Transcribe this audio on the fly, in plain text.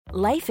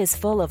Life is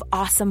full of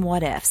awesome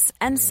what-ifs,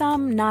 and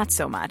some not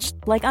so much,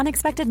 like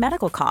unexpected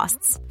medical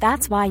costs.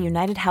 That's why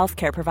United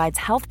Healthcare provides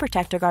Health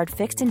Protector Guard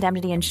fixed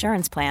indemnity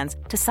insurance plans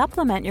to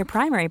supplement your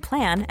primary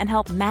plan and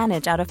help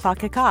manage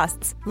out-of-pocket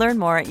costs. Learn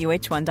more at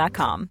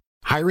uh1.com.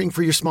 Hiring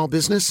for your small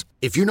business?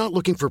 If you're not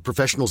looking for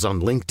professionals on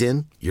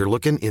LinkedIn, you're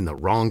looking in the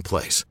wrong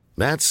place.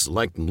 That's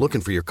like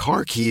looking for your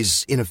car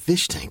keys in a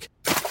fish tank.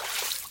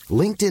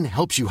 LinkedIn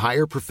helps you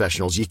hire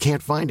professionals you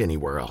can't find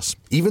anywhere else,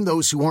 even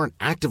those who aren't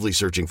actively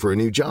searching for a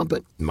new job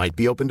but might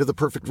be open to the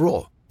perfect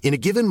role. In a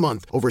given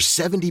month, over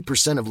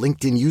 70% of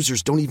LinkedIn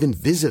users don't even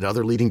visit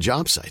other leading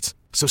job sites.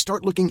 So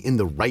start looking in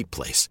the right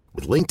place.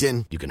 With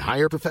LinkedIn, you can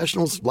hire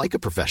professionals like a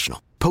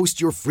professional.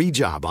 Post your free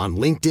job on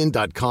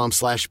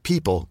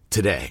linkedin.com/people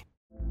today.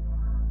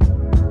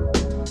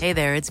 Hey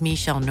there, it's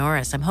Michelle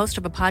Norris. I'm host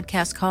of a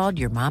podcast called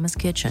Your Mama's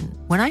Kitchen.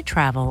 When I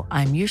travel,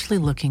 I'm usually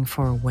looking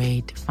for a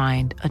way to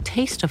find a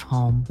taste of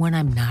home when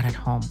I'm not at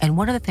home. And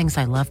one of the things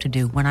I love to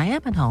do when I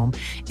am at home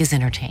is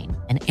entertain.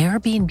 And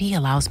Airbnb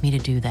allows me to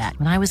do that.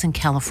 When I was in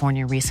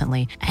California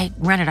recently, I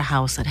rented a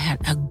house that had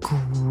a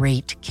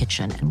great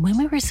kitchen. And when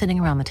we were sitting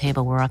around the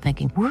table, we're all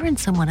thinking, we're in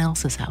someone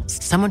else's house.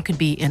 Someone could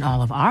be in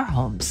all of our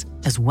homes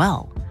as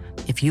well.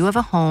 If you have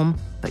a home,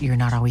 but you're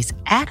not always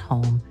at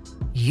home,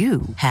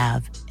 you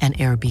have an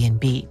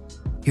Airbnb.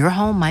 Your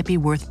home might be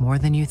worth more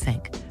than you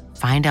think.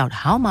 Find out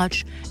how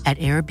much at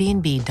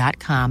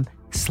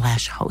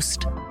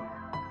airbnb.com/host.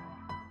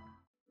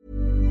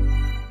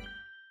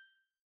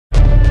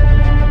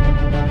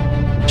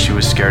 She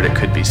was scared it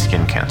could be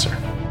skin cancer.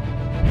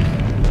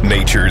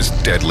 Nature's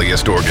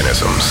deadliest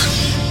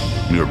organisms.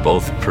 We were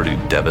both pretty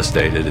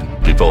devastated, and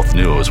we both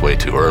knew it was way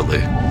too early.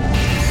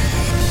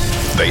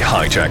 They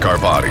hijack our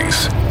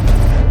bodies.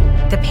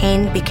 The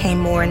pain became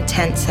more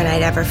intense than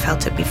I'd ever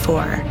felt it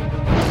before.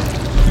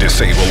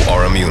 Disable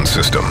our immune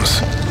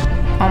systems.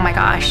 Oh my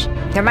gosh,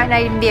 there might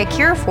not even be a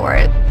cure for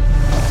it.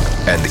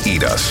 And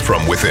eat us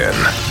from within.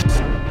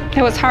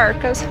 It was hard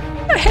because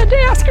I had to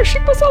ask her if she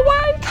was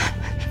alive.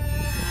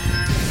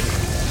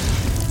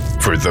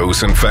 For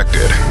those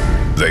infected,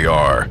 they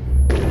are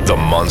the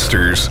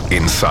monsters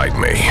inside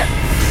me.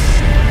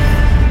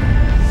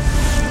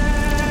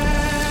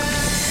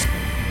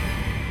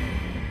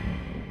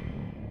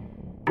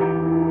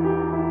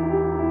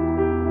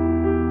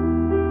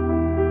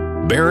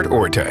 Barrett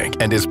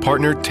Ortag and his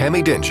partner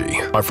Tammy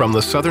Dingy are from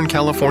the Southern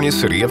California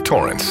city of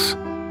Torrance.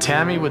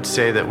 Tammy would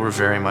say that we're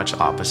very much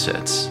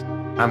opposites.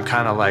 I'm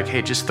kind of like,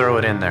 hey, just throw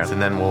it in there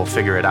and then we'll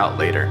figure it out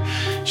later.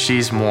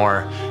 She's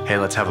more, hey,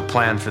 let's have a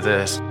plan for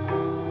this.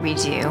 We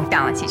do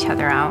balance each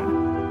other out.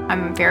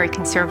 I'm very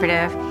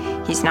conservative.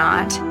 He's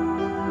not.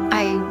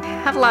 I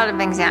have a lot of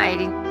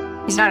anxiety.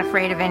 He's not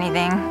afraid of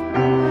anything.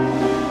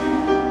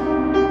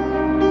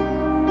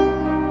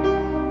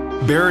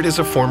 Barrett is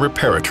a former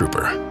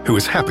paratrooper who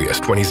is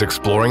happiest when he's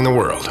exploring the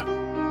world.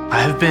 I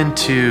have been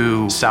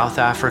to South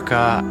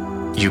Africa,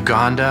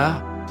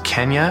 Uganda,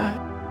 Kenya,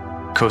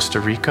 Costa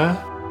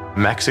Rica,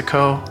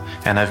 Mexico,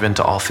 and I've been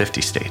to all 50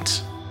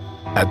 states.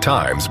 At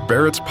times,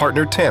 Barrett's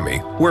partner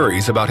Tammy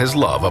worries about his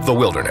love of the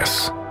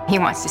wilderness. He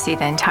wants to see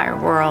the entire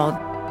world.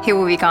 He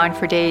will be gone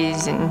for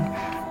days and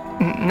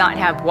not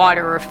have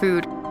water or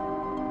food.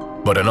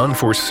 But an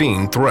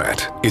unforeseen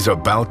threat is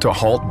about to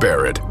halt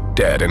Barrett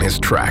dead in his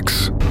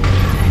tracks.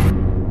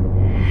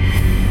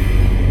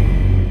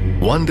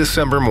 One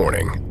December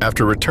morning,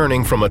 after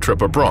returning from a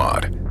trip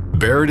abroad,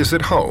 Barrett is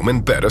at home in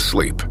bed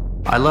asleep.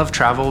 I love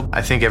travel.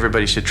 I think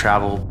everybody should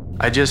travel.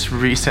 I just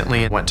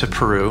recently went to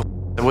Peru.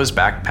 I was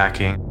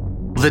backpacking.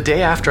 The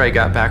day after I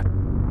got back,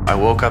 I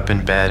woke up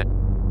in bed.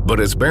 But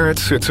as Barrett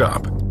sits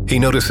up, he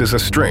notices a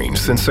strange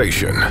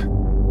sensation.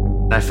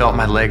 I felt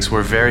my legs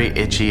were very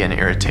itchy and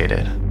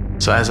irritated.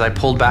 So as I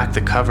pulled back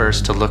the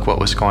covers to look what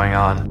was going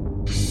on,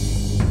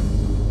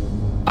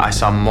 I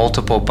saw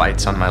multiple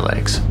bites on my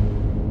legs.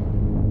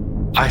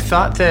 I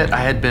thought that I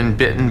had been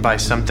bitten by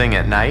something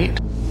at night.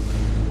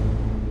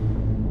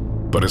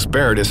 But as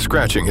Barrett is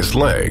scratching his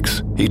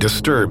legs, he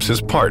disturbs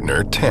his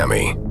partner,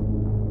 Tammy.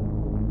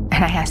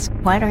 And I asked,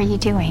 what are you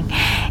doing?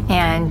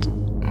 And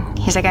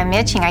he's like, I'm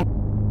itching. I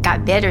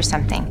got bit or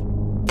something.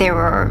 They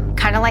were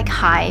kind of like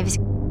hives.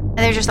 And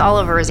they're just all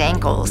over his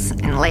ankles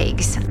and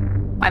legs.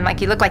 I'm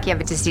like, you look like you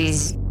have a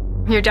disease.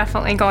 You're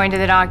definitely going to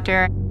the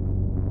doctor.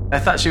 I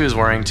thought she was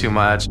worrying too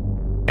much.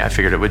 I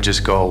figured it would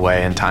just go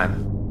away in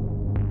time.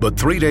 But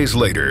 3 days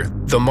later,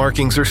 the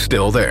markings are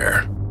still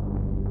there.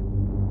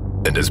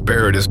 And as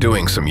Barrett is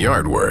doing some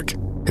yard work,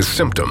 his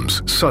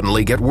symptoms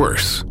suddenly get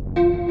worse.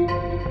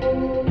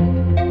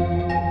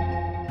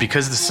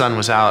 Because the sun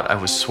was out, I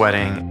was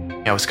sweating.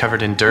 I was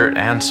covered in dirt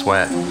and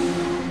sweat.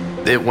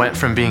 It went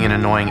from being an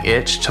annoying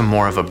itch to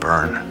more of a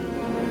burn.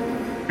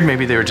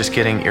 Maybe they were just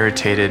getting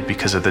irritated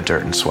because of the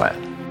dirt and sweat.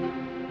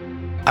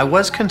 I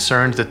was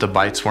concerned that the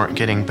bites weren't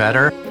getting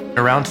better.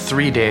 Around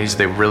 3 days,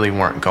 they really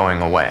weren't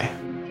going away.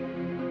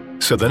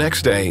 So the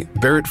next day,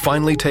 Barrett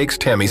finally takes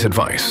Tammy's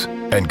advice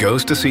and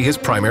goes to see his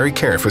primary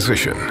care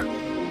physician.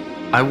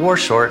 I wore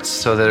shorts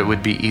so that it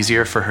would be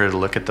easier for her to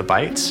look at the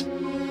bites.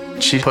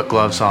 She put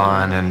gloves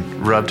on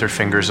and rubbed her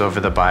fingers over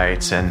the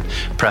bites and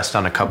pressed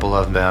on a couple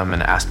of them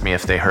and asked me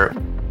if they hurt.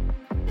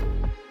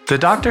 The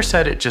doctor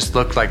said it just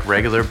looked like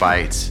regular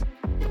bites.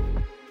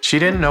 She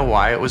didn't know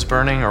why it was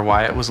burning or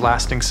why it was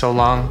lasting so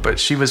long, but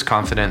she was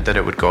confident that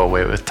it would go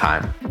away with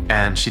time.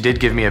 And she did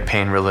give me a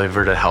pain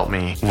reliever to help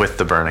me with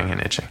the burning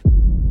and itching.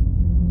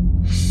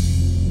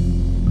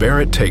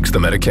 Barrett takes the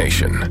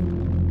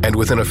medication, and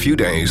within a few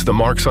days, the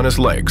marks on his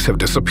legs have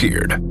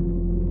disappeared.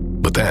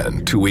 But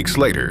then, 2 weeks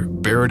later,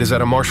 Barrett is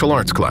at a martial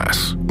arts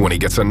class when he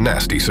gets a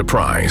nasty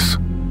surprise.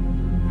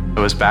 I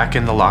was back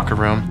in the locker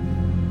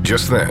room.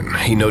 Just then,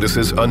 he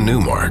notices a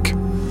new mark.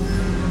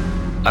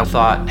 I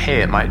thought,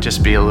 hey, it might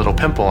just be a little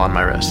pimple on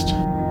my wrist.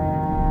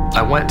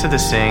 I went to the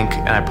sink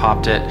and I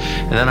popped it,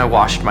 and then I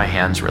washed my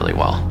hands really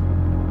well.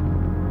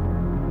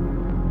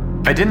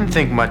 I didn't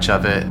think much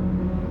of it.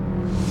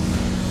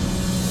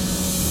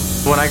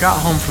 When I got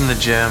home from the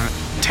gym,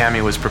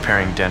 Tammy was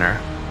preparing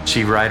dinner.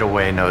 She right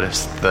away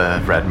noticed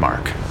the red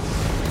mark.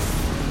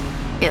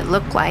 It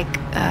looked like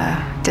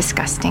a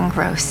disgusting,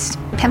 gross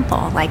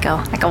pimple, like a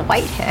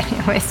whitehead.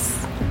 It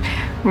was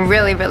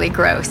really, really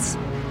gross.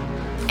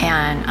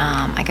 And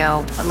I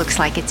go, it looks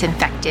like it's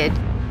infected.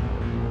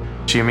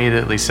 She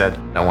immediately said,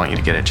 I want you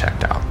to get it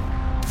checked out.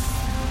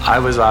 I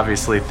was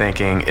obviously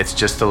thinking, it's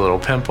just a little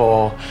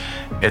pimple,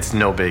 it's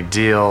no big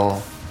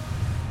deal.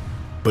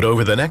 But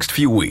over the next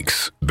few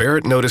weeks,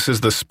 Barrett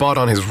notices the spot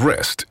on his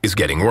wrist is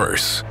getting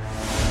worse.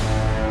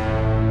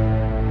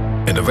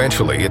 And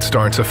eventually, it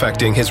starts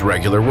affecting his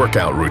regular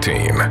workout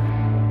routine.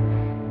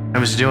 I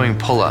was doing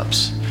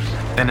pull-ups,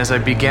 and as I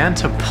began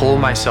to pull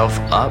myself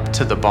up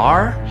to the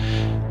bar,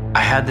 I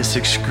had this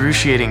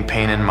excruciating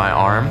pain in my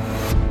arm.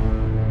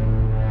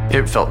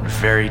 It felt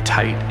very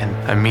tight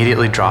and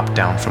immediately dropped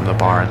down from the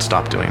bar and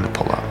stopped doing the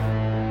pull-up.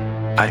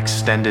 I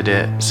extended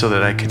it so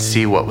that I could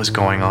see what was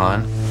going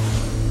on,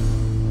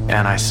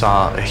 and I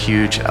saw a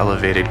huge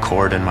elevated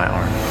cord in my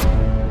arm.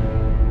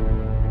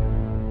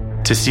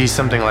 To see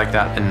something like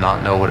that and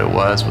not know what it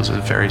was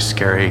a very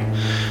scary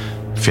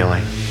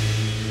feeling.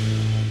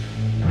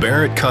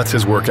 Barrett cuts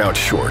his workout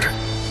short.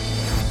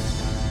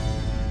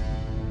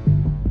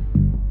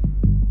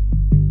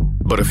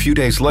 But a few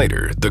days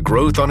later, the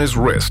growth on his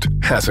wrist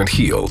hasn't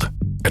healed.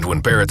 And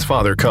when Barrett's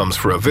father comes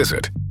for a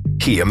visit,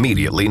 he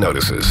immediately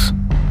notices.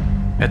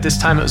 At this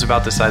time, it was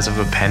about the size of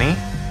a penny.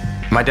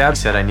 My dad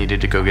said I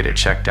needed to go get it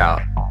checked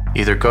out.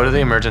 Either go to the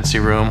emergency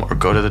room or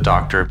go to the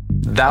doctor.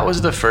 That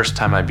was the first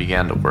time I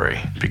began to worry,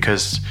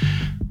 because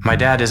my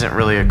dad isn't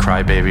really a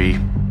crybaby.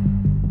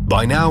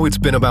 By now, it's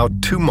been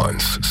about 2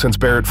 months since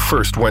Barrett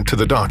first went to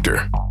the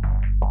doctor.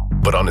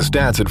 But on his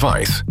dad's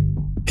advice,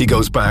 he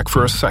goes back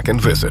for a second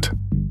visit.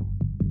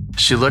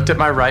 She looked at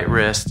my right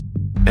wrist.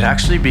 It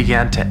actually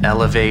began to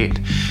elevate.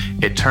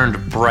 It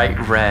turned bright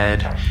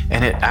red,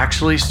 and it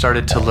actually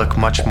started to look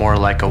much more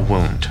like a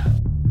wound.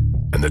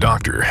 And the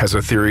doctor has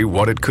a theory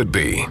what it could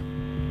be.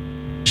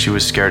 She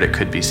was scared it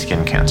could be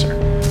skin cancer.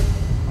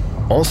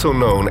 Also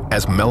known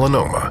as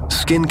melanoma,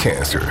 skin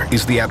cancer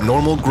is the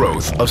abnormal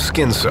growth of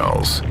skin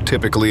cells.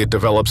 Typically, it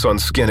develops on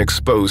skin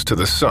exposed to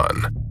the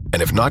sun,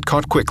 and if not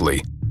caught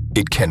quickly,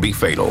 it can be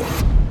fatal.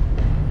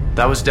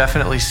 That was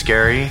definitely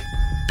scary,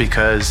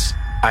 because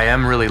I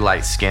am really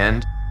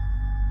light-skinned,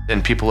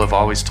 and people have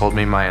always told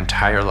me my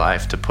entire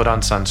life to put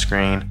on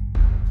sunscreen,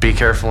 be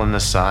careful in the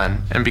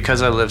sun, and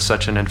because I live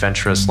such an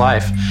adventurous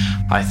life,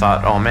 I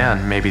thought, oh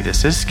man, maybe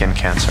this is skin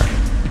cancer.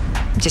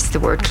 Just the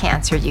word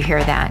cancer, you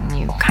hear that and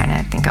you kind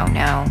of think, oh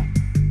no.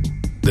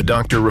 The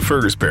doctor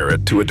refers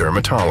Barrett to a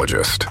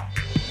dermatologist.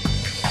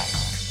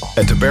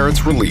 And to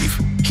Barrett's relief,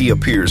 he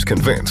appears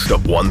convinced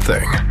of one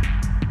thing.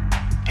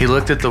 He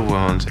looked at the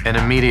wound and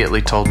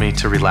immediately told me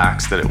to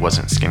relax, that it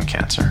wasn't skin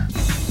cancer.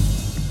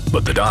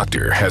 But the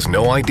doctor has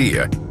no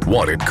idea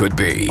what it could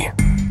be.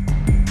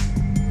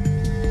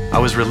 I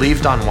was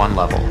relieved on one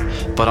level,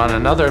 but on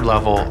another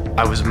level,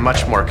 I was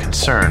much more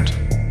concerned.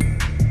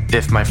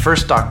 If my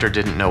first doctor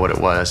didn't know what it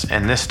was,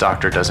 and this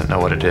doctor doesn't know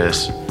what it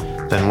is,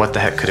 then what the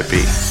heck could it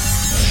be?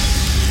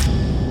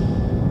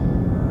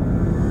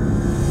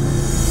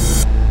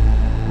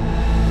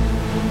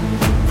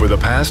 For the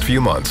past few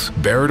months,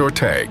 Barrett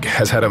Ortega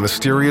has had a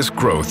mysterious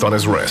growth on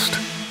his wrist,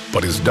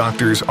 but his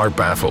doctors are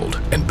baffled,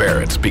 and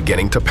Barrett's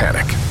beginning to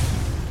panic.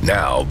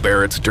 Now,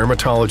 Barrett's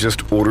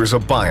dermatologist orders a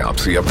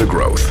biopsy of the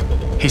growth.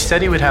 He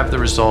said he would have the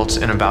results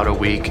in about a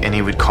week, and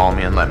he would call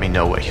me and let me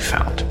know what he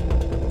found.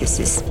 This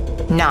is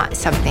not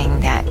something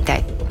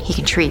that he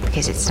can treat,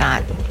 because it's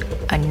not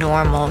a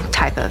normal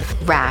type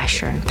of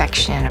rash or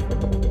infection.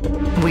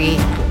 We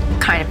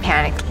kind of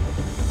panicked.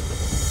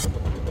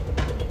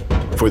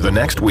 For the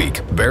next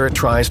week, Barrett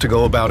tries to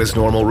go about his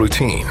normal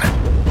routine,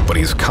 but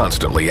he's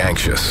constantly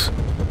anxious.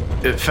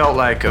 It felt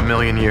like a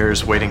million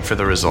years waiting for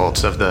the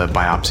results of the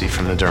biopsy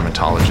from the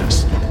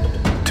dermatologist.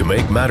 To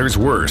make matters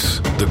worse,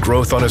 the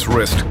growth on his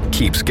wrist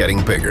keeps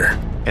getting bigger.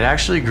 It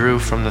actually grew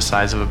from the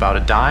size of about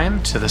a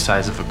dime to the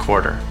size of a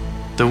quarter.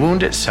 The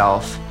wound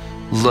itself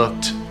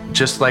looked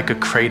just like a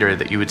crater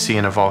that you would see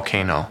in a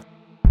volcano.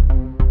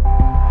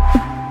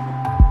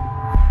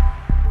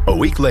 A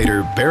week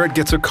later, Barrett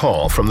gets a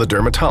call from the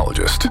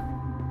dermatologist.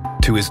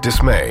 To his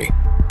dismay,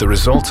 the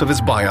results of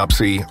his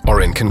biopsy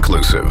are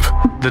inconclusive.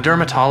 The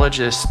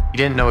dermatologist, he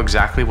didn't know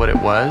exactly what it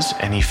was,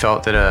 and he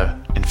felt that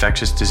an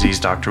infectious disease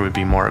doctor would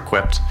be more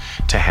equipped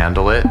to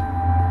handle it.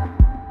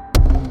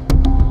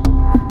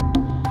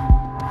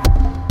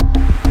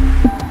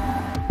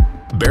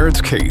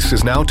 Barrett's case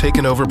is now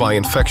taken over by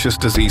infectious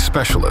disease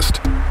specialist,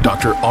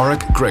 Dr.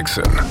 Arik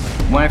Gregson.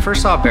 When I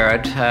first saw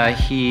Barrett,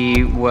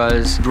 he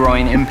was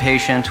growing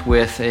impatient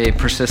with a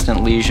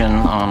persistent lesion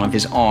on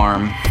his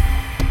arm.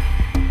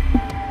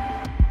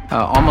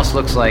 Almost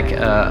looks like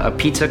a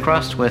pizza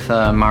crust with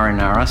a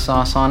marinara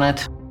sauce on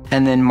it.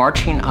 And then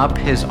marching up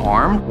his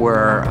arm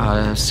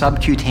were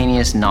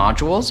subcutaneous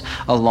nodules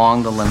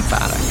along the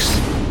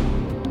lymphatics.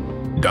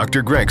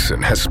 Dr.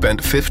 Gregson has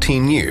spent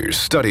 15 years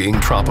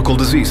studying tropical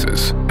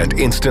diseases and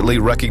instantly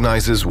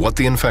recognizes what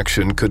the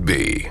infection could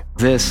be.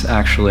 This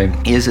actually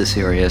is a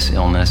serious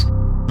illness.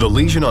 The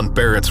lesion on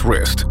Barrett's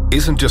wrist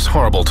isn't just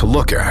horrible to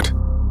look at,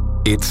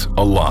 it's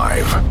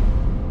alive.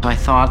 I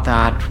thought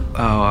that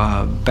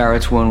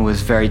Barrett's wound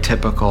was very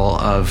typical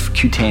of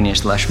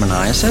cutaneous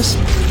leishmaniasis.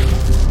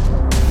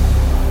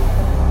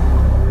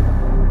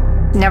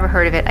 Never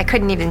heard of it. I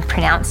couldn't even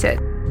pronounce it.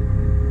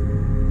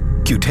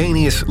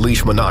 Cutaneous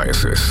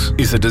leishmaniasis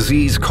is a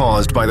disease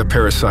caused by the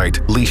parasite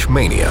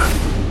Leishmania.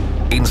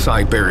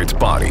 Inside Barrett's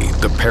body,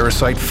 the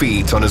parasite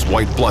feeds on his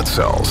white blood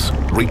cells,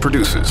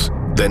 reproduces,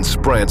 then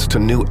spreads to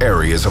new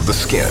areas of the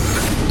skin,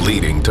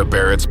 leading to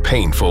Barrett's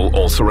painful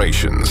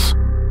ulcerations.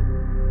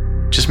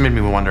 Just made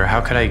me wonder,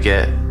 how could I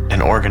get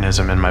an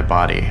organism in my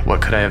body?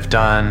 What could I have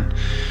done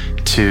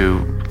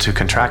to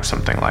contract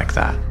something like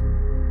that?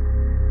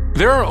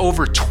 There are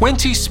over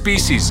 20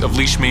 species of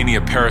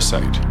Leishmania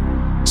parasite.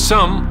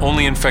 Some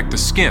only infect the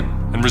skin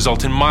and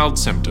result in mild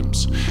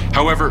symptoms.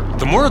 However,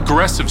 the more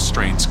aggressive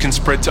strains can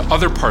spread to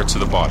other parts of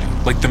the body,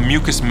 like the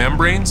mucous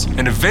membranes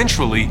and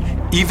eventually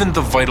even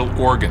the vital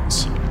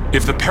organs.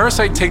 If the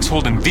parasite takes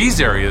hold in these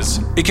areas,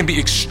 it can be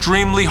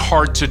extremely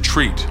hard to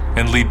treat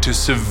and lead to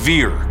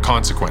severe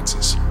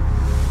consequences.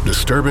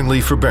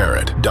 Disturbingly for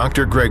Barrett,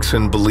 Dr.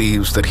 Gregson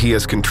believes that he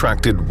has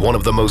contracted one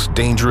of the most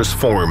dangerous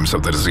forms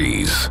of the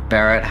disease.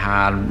 Barrett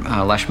had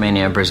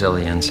Leishmania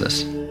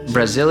brasiliensis.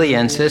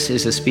 Brasiliensis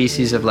is a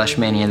species of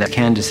Leishmania that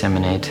can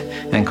disseminate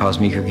and cause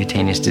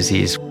mucocutaneous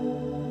disease.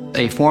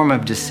 A form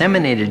of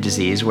disseminated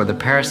disease where the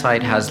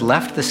parasite has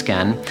left the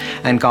skin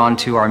and gone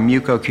to our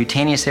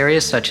mucocutaneous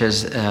areas such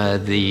as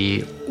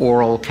the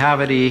oral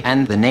cavity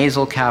and the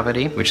nasal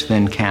cavity, which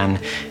then can,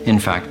 in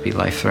fact, be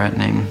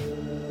life-threatening.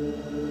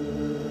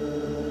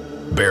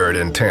 Barrett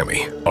and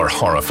Tammy are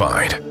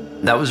horrified.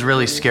 That was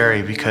really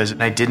scary because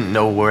I didn't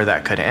know where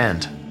that could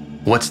end.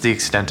 What's the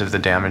extent of the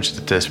damage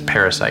that this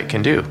parasite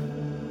can do?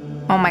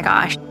 Oh my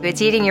gosh,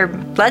 it's eating your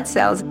blood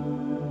cells.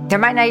 There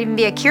might not even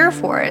be a cure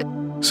for it.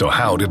 So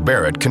how did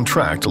Barrett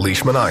contract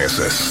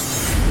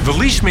leishmaniasis? The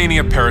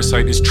Leishmania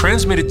parasite is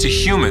transmitted to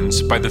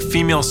humans by the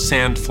female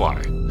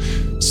sandfly.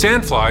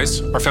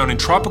 Sandflies are found in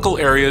tropical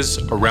areas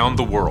around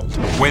the world.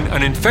 When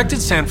an infected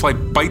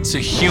sandfly bites a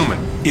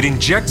human, it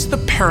injects the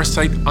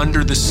parasite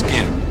under the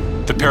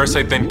skin. The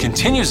parasite then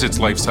continues its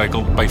life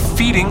cycle by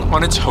feeding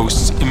on its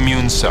host's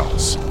immune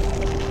cells.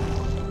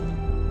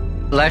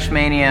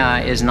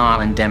 Leishmania is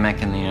not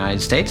endemic in the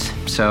United States,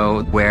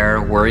 so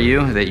where were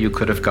you that you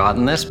could have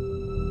gotten this?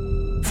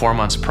 4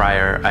 months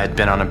prior, I had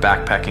been on a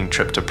backpacking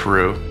trip to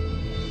Peru.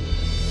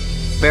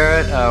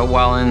 Barrett,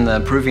 while in the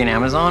Peruvian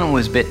Amazon,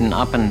 was bitten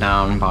up and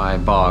down by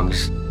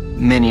bugs.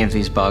 Many of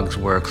these bugs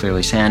were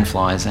clearly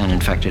sandflies and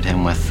infected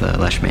him with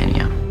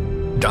Leishmania.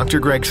 Dr.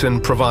 Gregson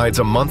provides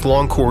a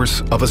month-long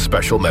course of a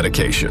special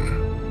medication.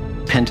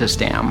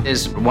 Pentastam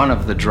is one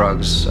of the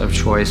drugs of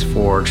choice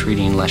for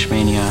treating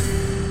Leishmania.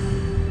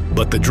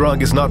 But the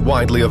drug is not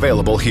widely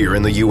available here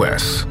in the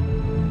U.S.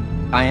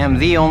 I am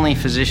the only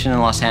physician in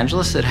Los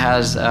Angeles that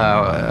has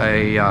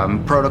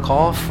a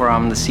protocol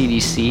from the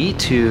CDC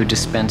to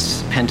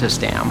dispense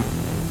Pentastam.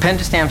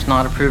 Pentastam's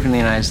not approved in the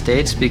United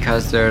States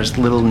because there's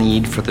little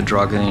need for the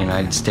drug in the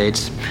United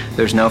States.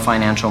 There's no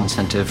financial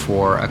incentive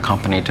for a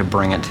company to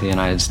bring it to the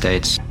United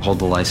States, hold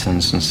the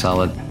license, and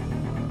sell it.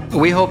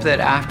 We hope that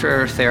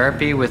after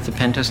therapy with the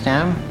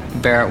Pentastam,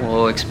 Barrett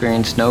will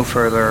experience no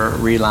further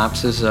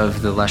relapses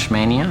of the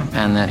Leishmania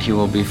and that he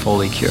will be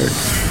fully cured.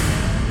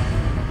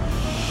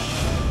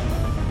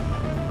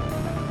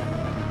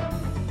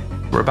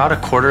 We're about a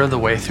quarter of the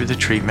way through the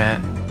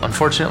treatment.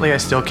 Unfortunately, I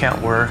still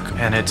can't work,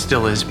 and it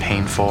still is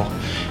painful,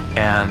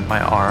 and my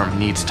arm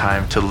needs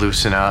time to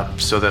loosen up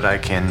so that I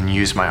can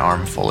use my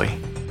arm fully.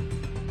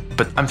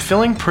 But I'm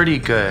feeling pretty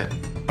good.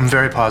 I'm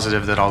very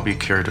positive that I'll be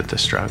cured with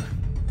this drug.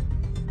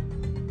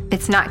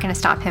 It's not going to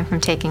stop him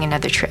from taking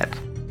another trip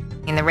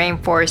in the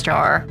rainforest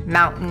or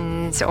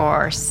mountains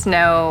or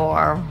snow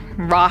or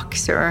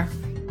rocks, or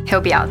he'll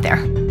be out there.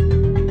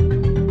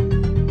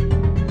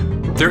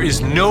 There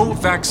is no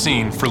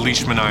vaccine for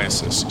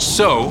leishmaniasis,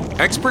 so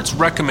experts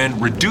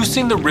recommend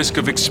reducing the risk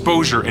of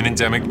exposure in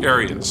endemic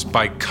areas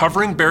by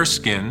covering bare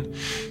skin,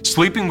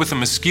 sleeping with a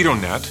mosquito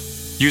net,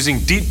 using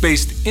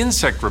DEET-based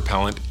insect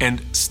repellent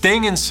and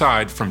staying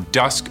inside from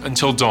dusk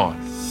until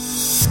dawn.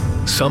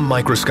 Some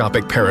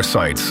microscopic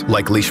parasites,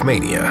 like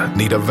Leishmania,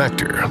 need a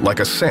vector, like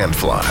a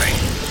sandfly,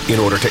 in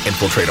order to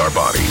infiltrate our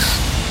bodies.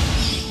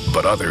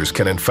 But others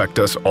can infect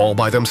us all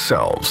by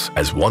themselves,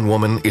 as one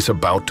woman is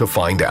about to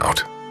find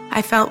out.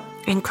 I felt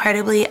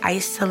incredibly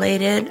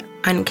isolated,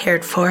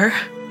 uncared for.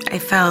 I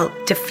felt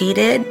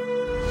defeated.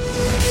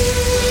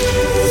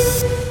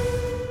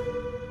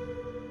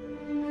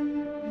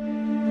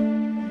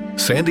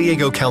 San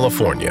Diego,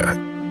 California,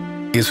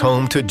 is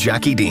home to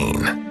Jackie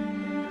Dean.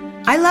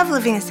 I love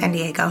living in San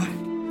Diego.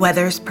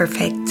 Weather's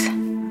perfect,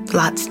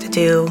 lots to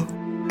do.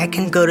 I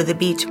can go to the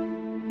beach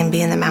and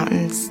be in the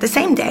mountains the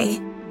same day.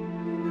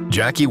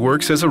 Jackie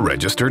works as a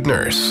registered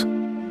nurse.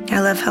 I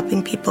love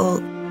helping people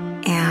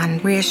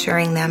and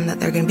reassuring them that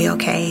they're going to be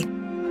okay.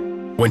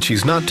 When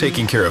she's not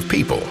taking care of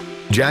people,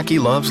 Jackie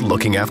loves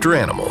looking after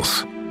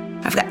animals.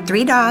 I've got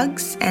 3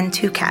 dogs and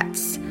 2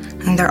 cats,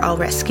 and they're all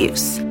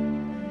rescues.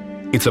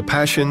 It's a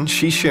passion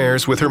she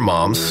shares with her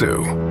mom,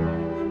 Sue.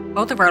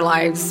 Both of our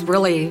lives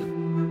really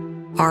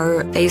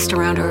are based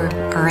around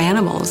our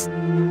animals.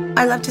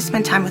 I love to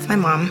spend time with my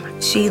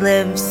mom. She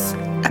lives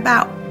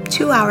about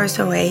 2 hours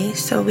away,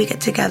 so we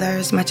get together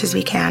as much as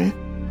we can.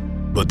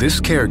 But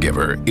this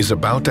caregiver is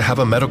about to have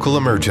a medical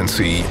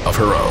emergency of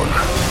her own.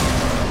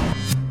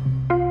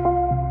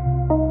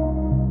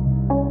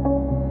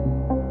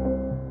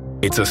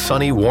 It's a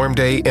sunny, warm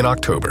day in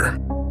October.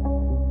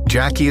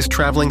 Jackie is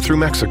traveling through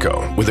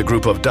Mexico with a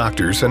group of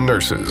doctors and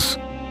nurses.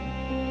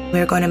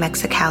 We're going to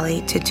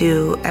Mexicali to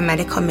do a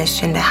medical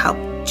mission to help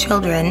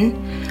children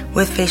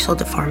with facial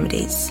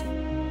deformities.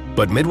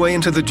 But midway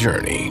into the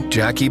journey,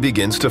 Jackie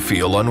begins to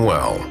feel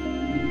unwell.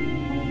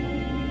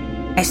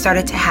 I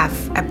started to have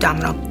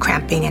abdominal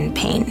cramping and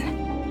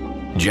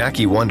pain.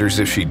 Jackie wonders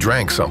if she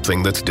drank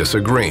something that's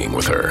disagreeing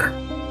with her.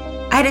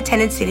 I had a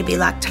tendency to be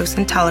lactose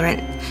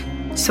intolerant,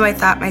 so I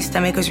thought my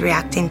stomach was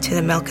reacting to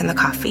the milk and the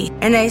coffee,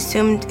 and I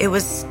assumed it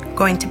was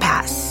going to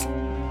pass.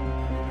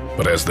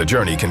 But as the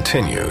journey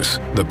continues,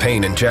 the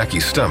pain in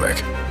Jackie's stomach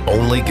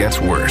only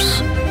gets worse.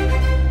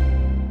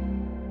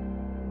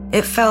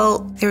 It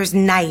felt there was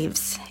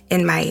knives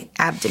in my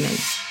abdomen,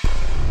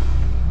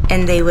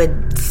 and they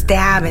would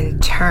stab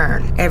and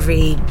turn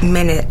every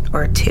minute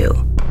or 2.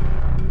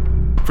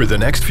 For the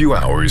next few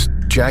hours,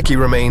 Jackie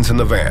remains in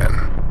the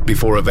van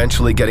before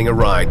eventually getting a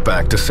ride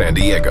back to San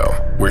Diego,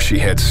 where she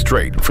heads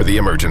straight for the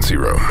emergency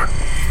room.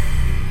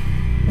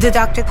 The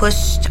doctor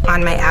pushed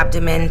on my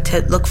abdomen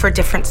to look for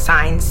different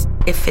signs,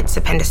 if it's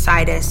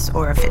appendicitis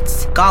or if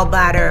it's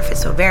gallbladder, if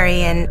it's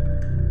ovarian.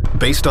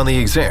 Based on the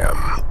exam,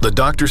 the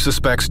doctor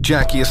suspects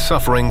Jackie is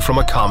suffering from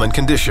a common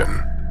condition.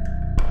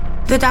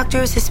 The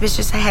doctor was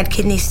suspicious I had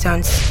kidney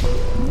stones.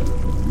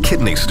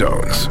 Kidney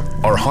stones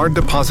are hard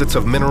deposits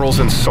of minerals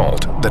and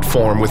salt that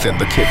form within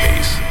the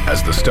kidneys.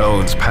 As the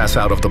stones pass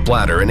out of the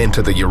bladder and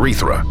into the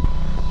urethra,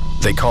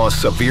 they cause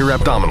severe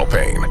abdominal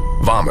pain,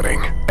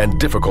 vomiting, and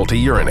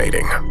difficulty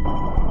urinating.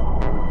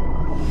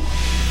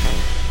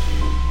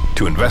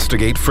 To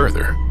investigate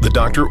further, the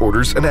doctor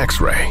orders an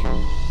X-ray.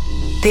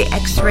 The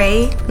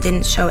X-ray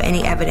didn't show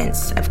any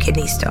evidence of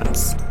kidney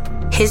stones.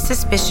 His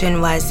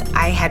suspicion was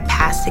I had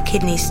passed a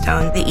kidney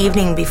stone the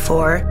evening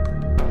before.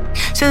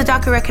 So the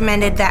doctor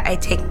recommended that I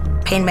take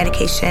pain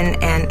medication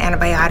and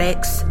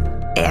antibiotics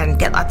and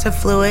get lots of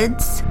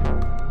fluids.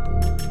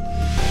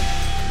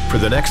 For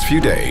the next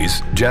few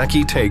days,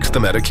 Jackie takes the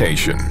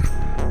medication.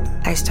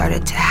 I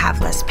started to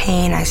have less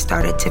pain. I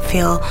started to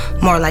feel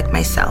more like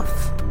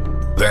myself.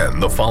 Then,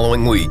 the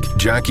following week,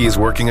 Jackie is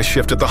working a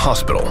shift at the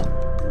hospital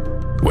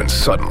when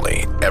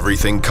suddenly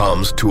everything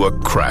comes to a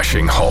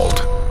crashing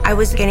halt. I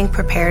was getting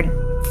prepared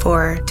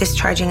for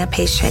discharging a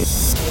patient,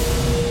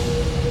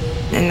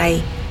 and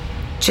I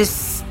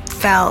just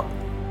felt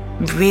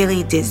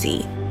really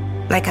dizzy,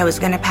 like I was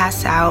going to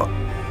pass out.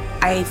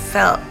 I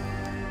felt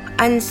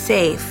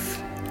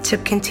unsafe to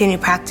continue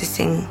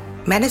practicing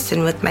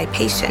medicine with my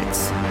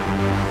patients.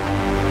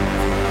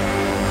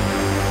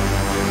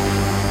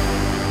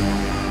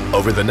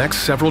 Over the next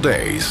several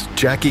days,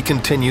 Jackie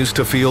continues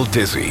to feel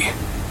dizzy,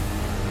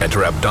 and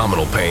her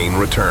abdominal pain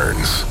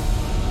returns.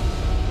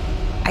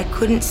 I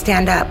couldn't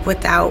stand up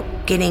without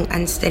getting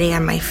unsteady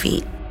on my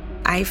feet.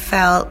 I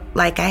felt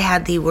like I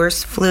had the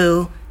worst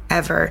flu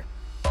ever.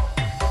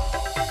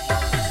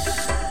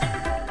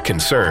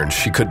 Concerned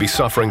she could be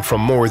suffering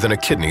from more than a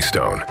kidney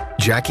stone,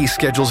 Jackie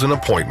schedules an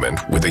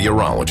appointment with a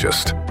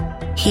urologist.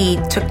 He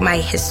took my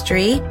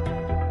history.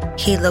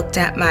 He looked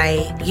at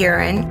my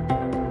urine,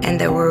 and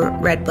there were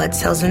red blood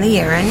cells in the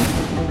urine.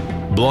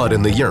 Blood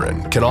in the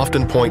urine can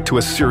often point to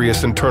a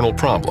serious internal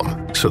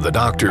problem, so the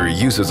doctor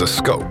uses a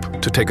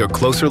scope to take a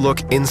closer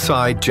look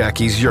inside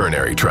Jackie's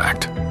urinary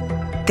tract.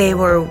 They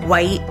were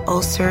white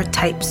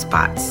ulcer-type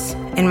spots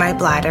in my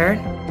bladder,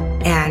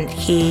 and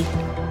he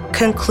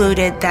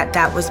concluded that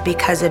that was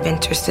because of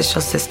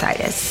interstitial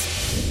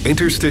cystitis.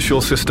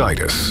 Interstitial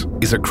cystitis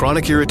is a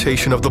chronic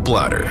irritation of the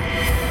bladder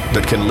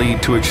that can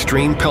lead to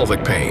extreme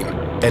pelvic pain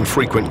and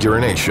frequent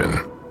urination.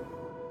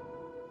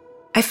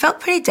 I felt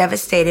pretty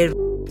devastated.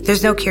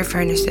 There's no cure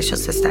for interstitial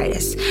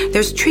cystitis.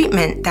 There's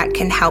treatment that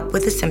can help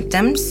with the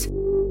symptoms,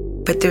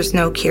 but there's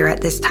no cure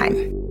at this time.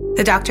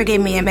 The doctor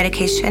gave me a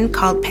medication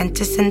called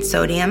pentosan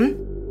sodium.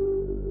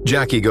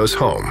 Jackie goes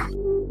home.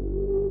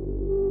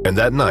 And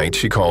that night,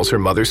 she calls her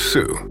mother,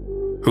 Sue,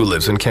 who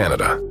lives in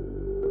Canada.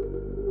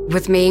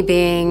 With me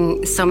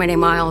being so many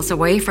miles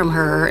away from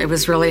her, it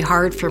was really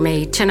hard for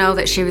me to know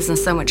that she was in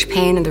so much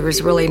pain and there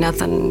was really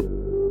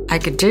nothing I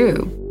could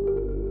do.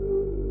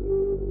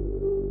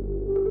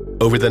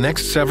 Over the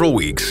next several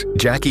weeks,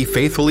 Jackie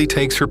faithfully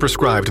takes her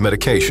prescribed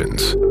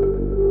medications.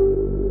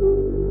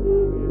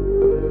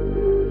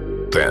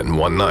 Then,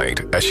 one night,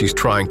 as she's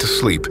trying to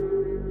sleep,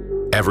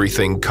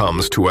 everything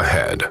comes to a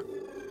head.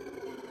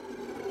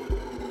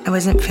 I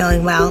wasn't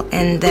feeling well,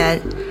 and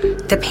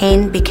the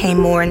pain became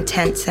more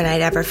intense than I'd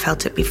ever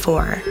felt it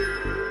before.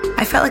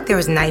 I felt like there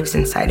was knives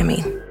inside of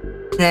me.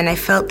 And then I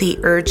felt the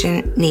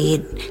urgent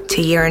need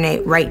to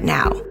urinate right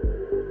now.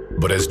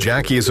 But as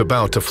Jackie is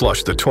about to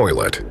flush the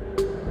toilet,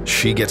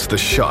 she gets the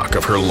shock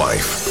of her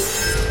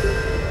life.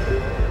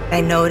 I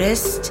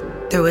noticed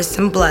there was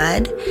some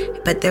blood,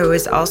 but there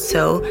was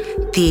also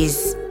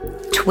these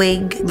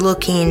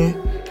twig-looking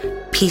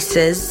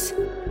pieces.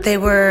 They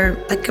were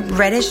like a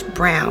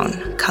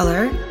reddish-brown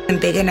color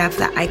and big enough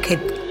that I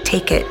could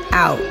take it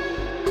out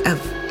of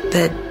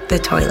the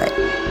toilet.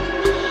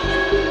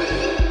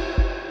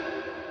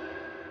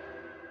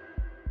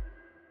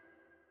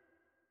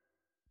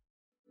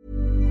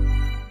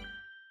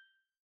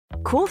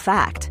 Cool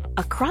fact,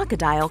 a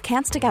crocodile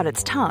can't stick out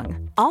its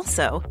tongue.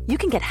 Also, you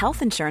can get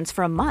health insurance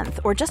for a month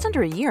or just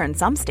under a year in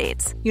some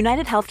states.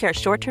 United Healthcare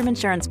short-term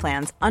insurance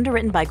plans,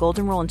 underwritten by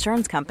Golden Rule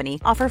Insurance Company,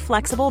 offer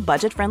flexible,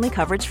 budget-friendly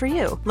coverage for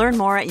you. Learn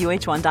more at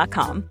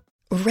uh1.com.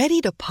 Ready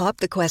to pop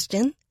the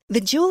question? The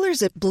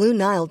jewelers at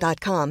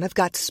BlueNile.com have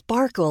got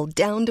sparkle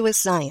down to a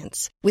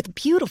science with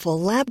beautiful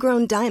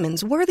lab-grown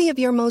diamonds worthy of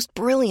your most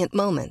brilliant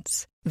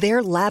moments.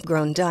 Their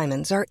lab-grown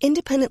diamonds are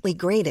independently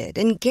graded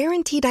and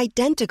guaranteed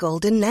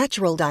identical to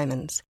natural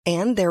diamonds,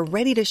 and they're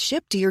ready to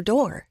ship to your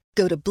door.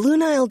 Go to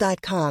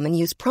BlueNile.com and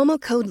use promo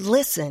code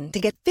LISTEN to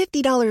get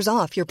 $50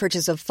 off your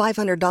purchase of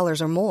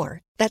 $500 or more.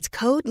 That's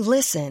code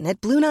LISTEN at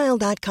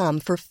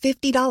BlueNile.com for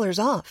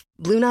 $50 off.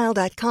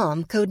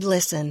 BlueNile.com, code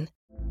LISTEN.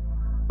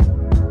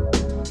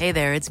 Hey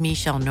there, it's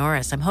Michelle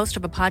Norris. I'm host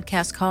of a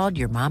podcast called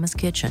Your Mama's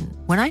Kitchen.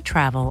 When I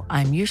travel,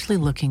 I'm usually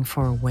looking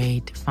for a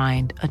way to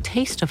find a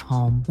taste of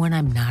home when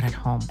I'm not at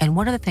home. And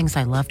one of the things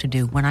I love to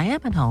do when I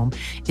am at home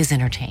is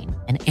entertain.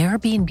 And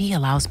Airbnb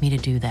allows me to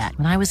do that.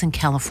 When I was in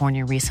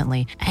California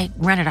recently, I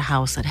rented a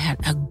house that had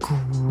a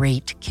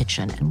great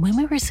kitchen. And when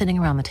we were sitting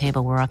around the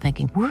table, we're all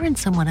thinking, we're in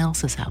someone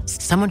else's house.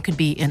 Someone could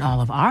be in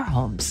all of our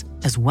homes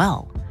as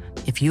well.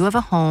 If you have a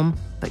home,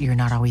 but you're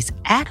not always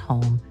at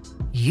home,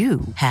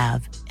 you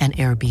have an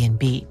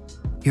Airbnb.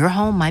 Your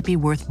home might be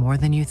worth more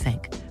than you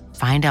think.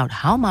 Find out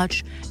how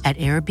much at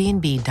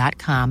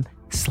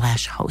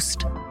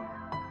airbnb.com/host.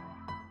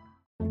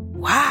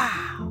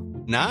 Wow.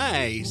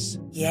 Nice.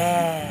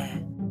 Yeah.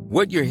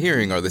 What you're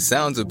hearing are the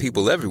sounds of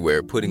people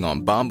everywhere putting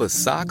on Bombas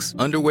socks,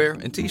 underwear,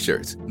 and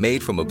T-shirts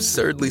made from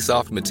absurdly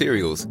soft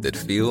materials that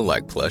feel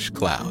like plush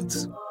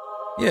clouds.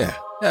 Yeah,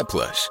 that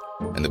plush.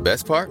 And the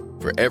best part?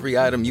 For every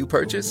item you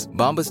purchase,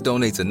 Bombas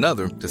donates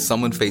another to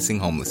someone facing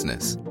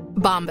homelessness.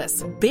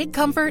 Bombas. Big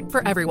comfort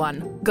for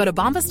everyone. Go to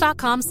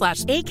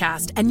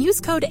bombas.com/ACAST and use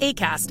code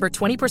ACAST for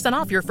 20%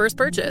 off your first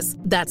purchase.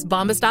 That's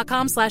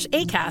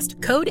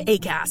bombas.com/ACAST. Code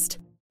ACAST.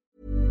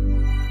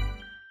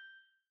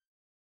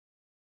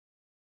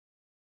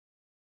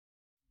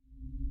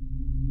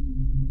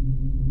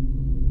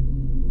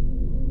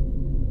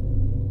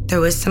 There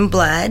was some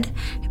blood,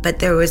 but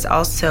there was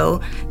also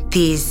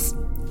these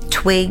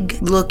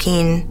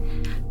twig-looking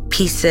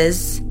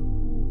pieces.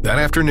 That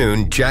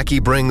afternoon, Jackie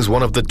brings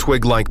one of the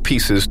twig-like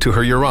pieces to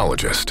her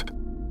urologist.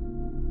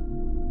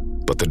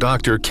 But the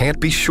doctor can't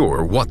be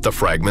sure what the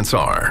fragments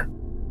are.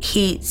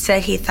 He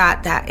said he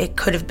thought that it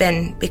could have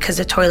been because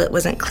the toilet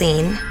wasn't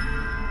clean.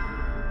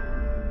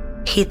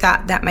 He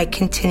thought that my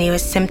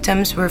continuous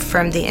symptoms were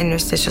from the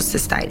interstitial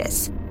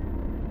cystitis.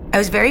 I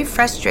was very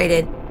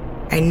frustrated.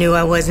 I knew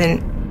I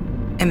wasn't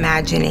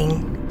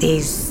imagining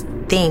these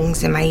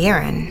things in my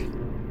urine.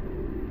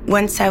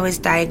 Once I was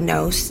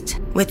diagnosed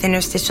with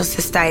interstitial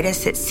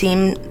cystitis, it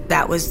seemed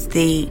that was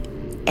the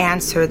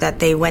answer that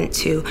they went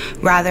to,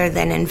 rather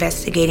than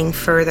investigating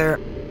further.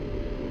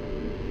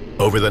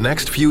 Over the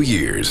next few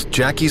years,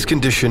 Jackie's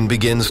condition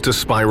begins to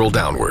spiral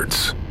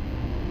downwards.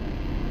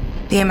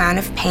 The amount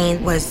of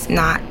pain was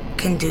not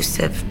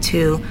conducive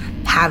to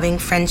having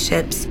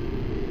friendships.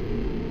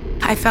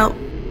 I felt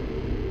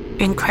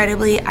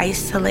incredibly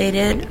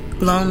isolated,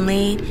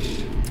 lonely,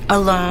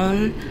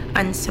 alone,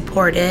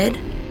 unsupported,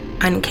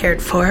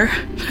 uncared for.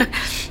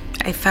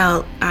 I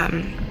felt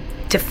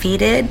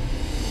defeated.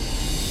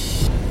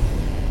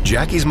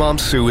 Jackie's mom,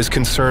 Sue, is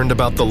concerned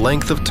about the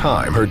length of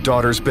time her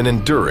daughter's been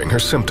enduring her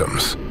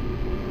symptoms.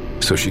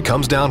 So she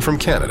comes down from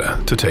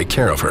Canada to take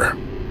care of her.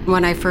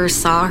 When I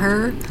first saw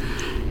her,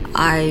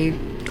 I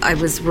I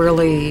was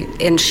really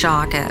in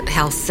shock at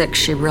how sick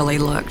she really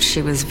looked.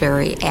 She was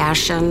very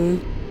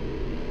ashen.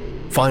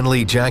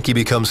 Finally, Jackie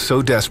becomes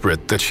so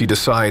desperate that she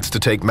decides to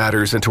take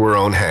matters into her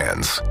own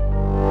hands.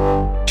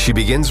 She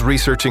begins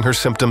researching her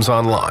symptoms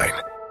online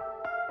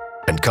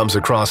and comes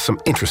across some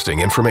interesting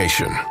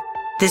information.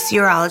 This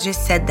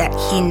urologist said that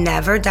he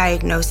never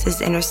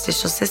diagnoses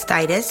interstitial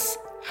cystitis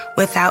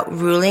without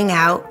ruling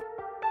out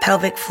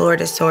pelvic floor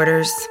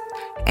disorders,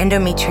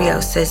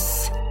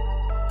 endometriosis,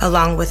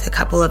 along with a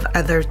couple of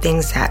other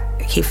things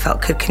that he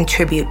felt could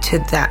contribute to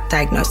that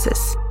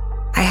diagnosis.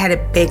 I had a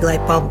big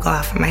light bulb go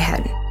off in my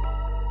head.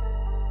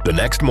 The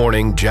next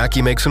morning,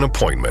 Jackie makes an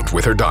appointment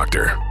with her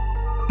doctor.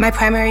 My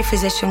primary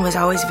physician was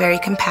always very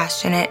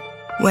compassionate.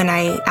 When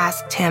I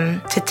asked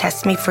him to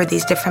test me for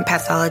these different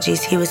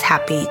pathologies, he was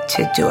happy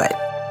to do it.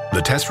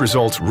 The test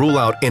results rule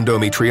out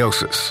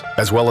endometriosis,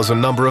 as well as a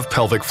number of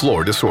pelvic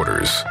floor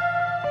disorders.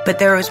 But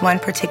there was one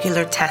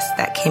particular test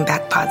that came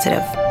back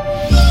positive.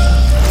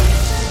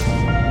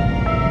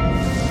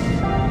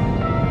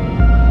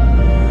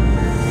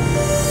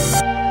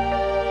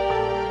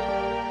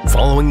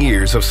 Following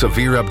years of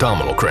severe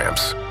abdominal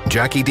cramps,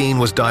 Jackie Dean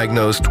was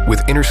diagnosed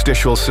with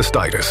interstitial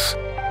cystitis,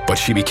 but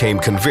she became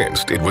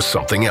convinced it was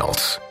something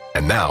else.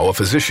 And now a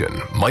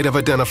physician might have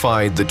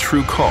identified the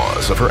true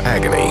cause of her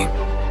agony.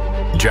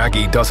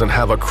 Jackie doesn't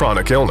have a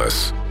chronic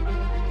illness.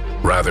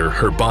 Rather,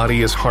 her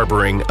body is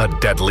harboring a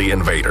deadly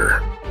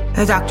invader.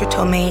 The doctor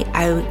told me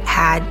I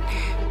had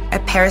a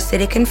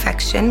parasitic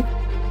infection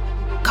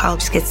called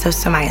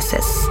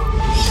schistosomiasis.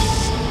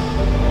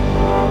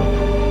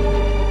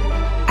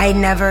 I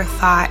never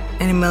thought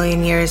in a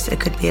million years it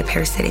could be a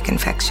parasitic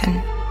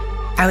infection.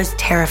 I was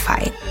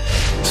terrified.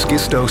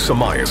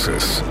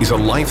 Schistosomiasis is a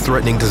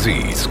life-threatening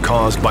disease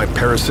caused by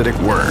parasitic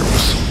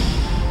worms.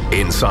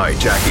 Inside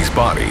Jackie's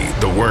body,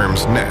 the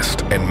worms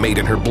nest and mate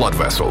in her blood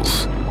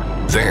vessels.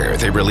 There,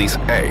 they release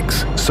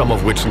eggs, some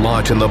of which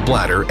lodge in the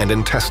bladder and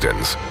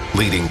intestines,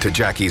 leading to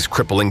Jackie's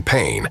crippling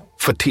pain,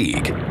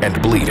 fatigue,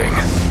 and bleeding.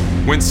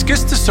 When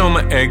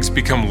schistosoma eggs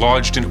become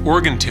lodged in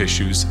organ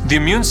tissues, the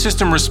immune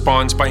system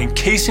responds by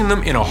encasing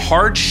them in a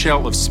hard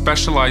shell of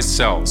specialized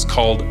cells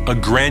called a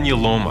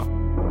granuloma.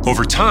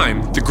 Over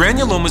time, the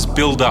granulomas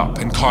build up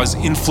and cause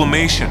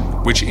inflammation,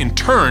 which in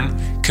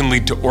turn can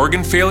lead to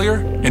organ failure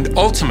and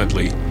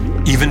ultimately,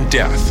 even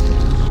death.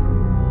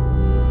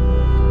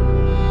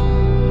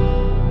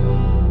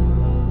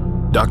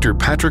 Dr.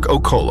 Patrick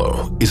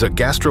Okolo is a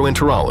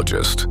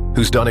gastroenterologist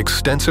who's done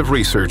extensive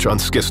research on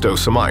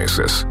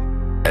schistosomiasis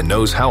and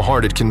knows how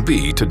hard it can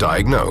be to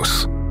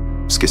diagnose.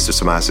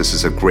 Schistosomiasis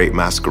is a great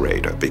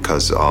masquerader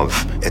because of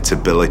its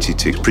ability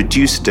to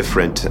produce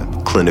different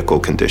clinical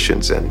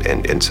conditions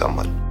in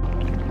someone.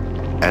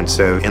 And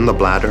so in the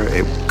bladder,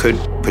 it could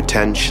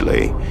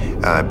potentially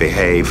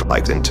behave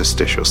like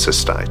interstitial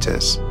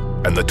cystitis.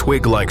 And the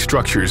twig-like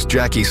structures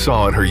Jackie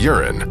saw in her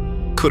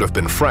urine could have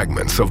been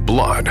fragments of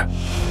blood.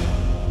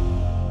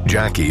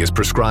 Jackie is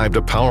prescribed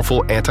a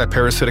powerful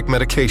antiparasitic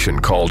medication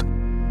called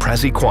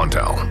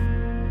praziquantel.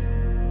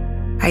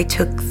 I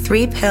took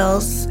 3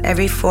 pills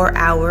every 4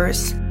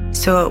 hours,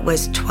 so it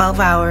was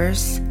 12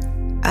 hours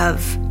of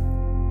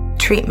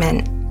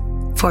treatment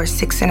for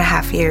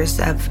 6.5 years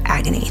of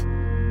agony.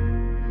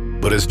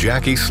 But as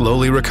Jackie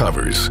slowly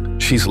recovers,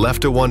 she's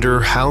left to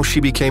wonder how she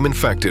became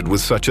infected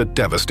with such a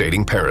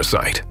devastating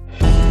parasite.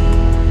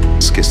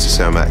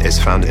 Schistosoma is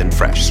found in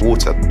fresh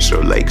water, so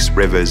lakes,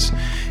 rivers,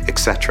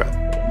 etc.,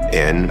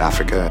 in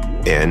Africa,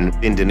 in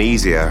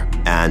Indonesia,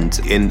 and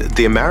in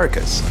the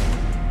Americas.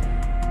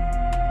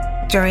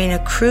 During a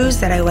cruise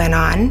that I went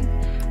on,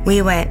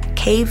 we went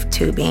cave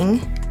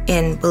tubing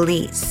in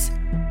Belize.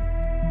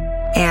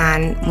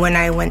 And when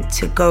I went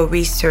to go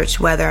research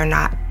whether or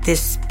not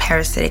this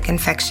parasitic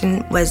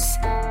infection was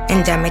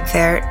endemic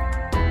there,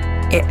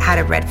 it had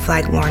a red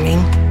flag warning.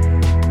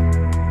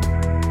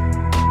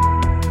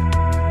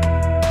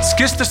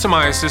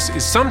 Schistosomiasis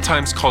is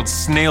sometimes called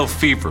snail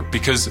fever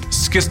because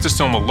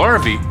schistosoma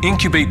larvae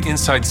incubate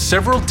inside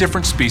several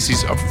different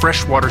species of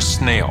freshwater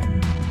snail.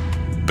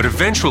 But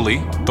eventually,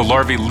 the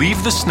larvae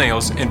leave the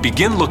snails and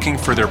begin looking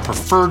for their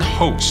preferred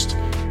host,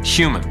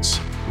 humans.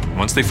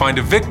 Once they find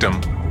a victim,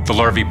 the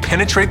larvae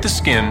penetrate the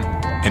skin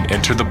and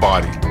enter the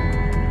body.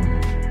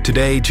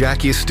 Today,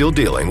 Jackie is still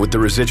dealing with the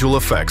residual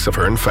effects of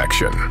her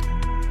infection.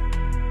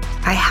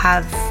 I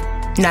have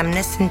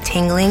numbness and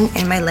tingling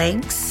in my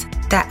legs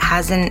that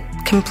hasn't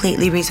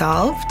completely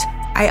resolved.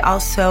 I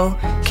also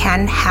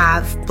can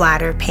have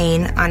bladder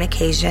pain on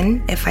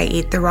occasion if I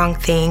eat the wrong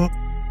thing.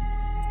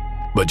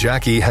 But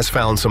Jackie has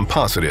found some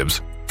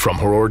positives from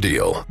her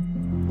ordeal.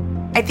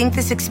 I think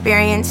this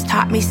experience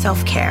taught me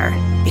self-care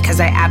because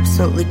I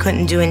absolutely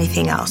couldn't do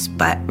anything else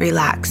but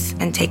relax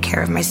and take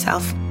care of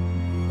myself.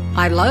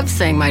 I love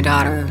seeing my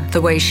daughter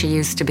the way she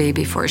used to be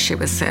before she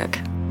was sick.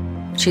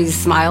 She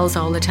smiles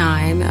all the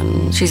time,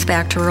 and she's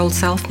back to her old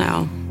self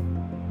now.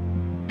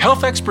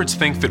 Health experts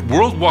think that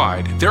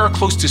worldwide, there are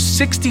close to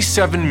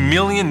 67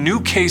 million new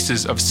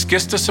cases of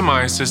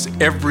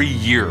schistosomiasis every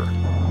year.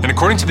 And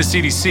according to the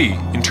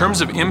CDC, in terms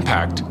of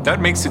impact,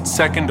 that makes it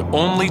second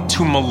only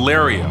to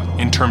malaria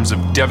in terms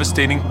of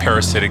devastating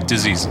parasitic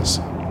diseases.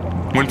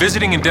 When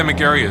visiting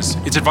endemic areas,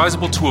 it's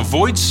advisable to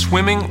avoid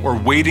swimming or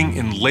wading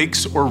in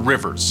lakes or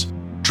rivers.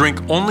 Drink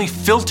only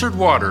filtered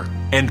water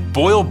and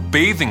boil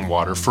bathing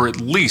water for at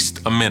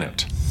least a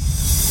minute.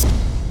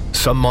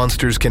 Some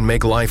monsters can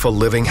make life a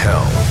living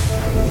hell,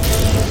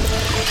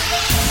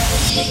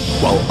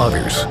 while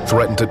others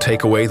threaten to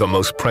take away the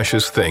most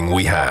precious thing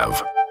we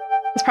have.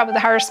 It's probably the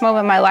hardest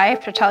moment of my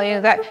life to tell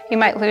you that you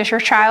might lose your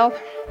child.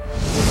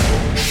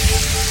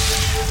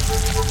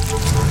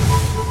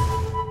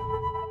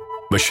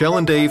 Michelle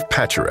and Dave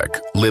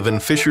Pacharek live in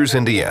Fishers,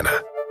 Indiana.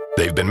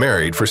 They've been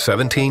married for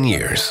 17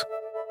 years.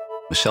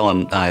 Michelle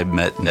and I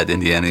met at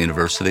Indiana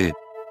University.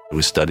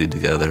 We studied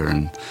together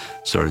and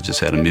sort of just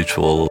had a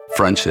mutual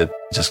friendship,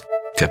 just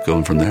kept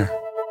going from there.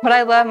 What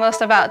I love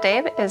most about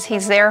Dave is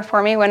he's there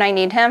for me when I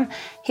need him.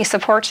 He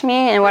supports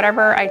me in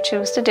whatever I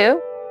choose to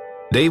do.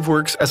 Dave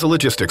works as a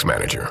logistics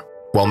manager,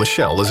 while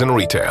Michelle is in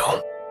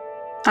retail.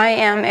 I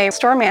am a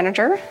store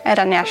manager at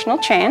a national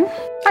chain.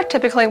 I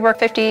typically work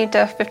 50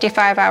 to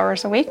 55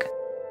 hours a week.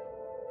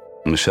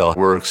 Michelle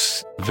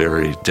works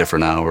very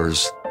different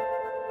hours,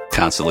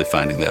 constantly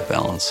finding that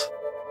balance.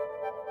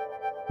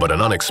 But an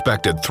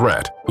unexpected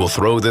threat will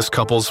throw this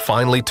couple's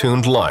finely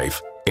tuned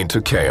life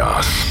into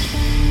chaos.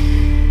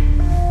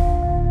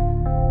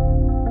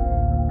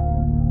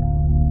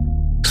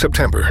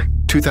 September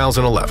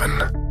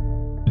 2011.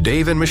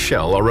 Dave and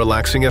Michelle are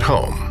relaxing at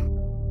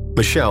home.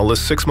 Michelle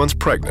is 6 months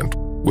pregnant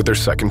with their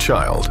second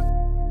child.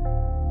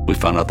 We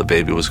found out the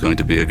baby was going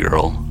to be a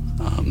girl,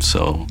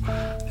 so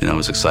I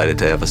was excited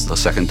to have a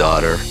second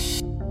daughter.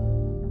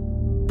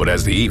 But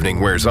as the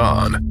evening wears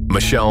on,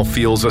 Michelle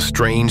feels a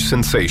strange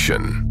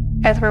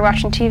sensation. As we were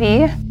watching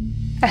TV,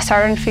 I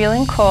started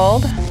feeling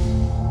cold.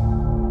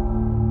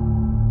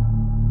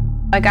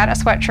 I got a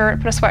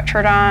sweatshirt, put a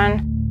sweatshirt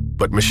on.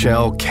 But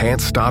Michelle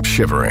can't stop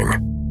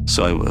shivering.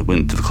 So I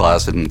went to the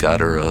closet and got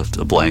her a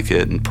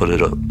blanket and put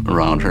it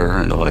around her,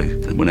 and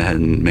I went ahead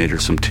and made her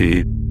some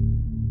tea.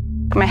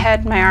 My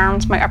head, my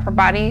arms, my upper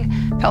body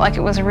felt like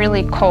it was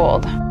really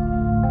cold.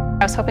 I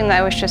was hoping that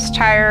I was just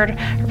tired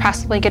or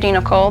possibly getting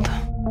a cold.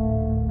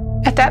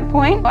 At that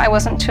point, I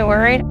wasn't too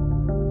worried,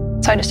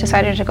 so I just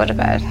decided to go to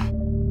bed.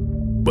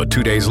 But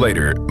 2 days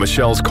later,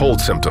 Michelle's cold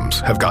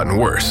symptoms have gotten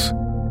worse.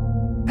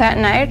 That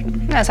night,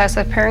 as I was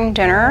preparing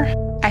dinner,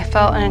 I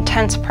felt an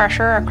intense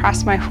pressure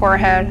across my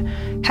forehead,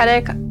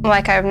 headache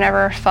like I've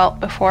never felt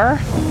before.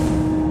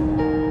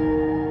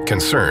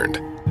 Concerned,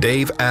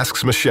 Dave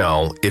asks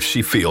Michelle if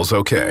she feels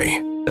okay.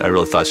 I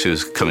really thought she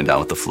was coming down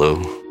with the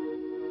flu.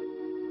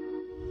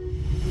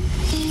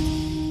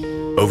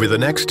 Over the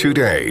next 2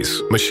 days,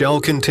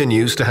 Michelle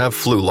continues to have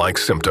flu-like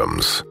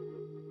symptoms.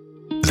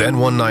 Then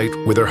one night,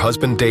 with her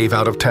husband Dave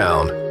out of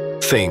town,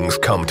 things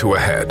come to a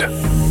head.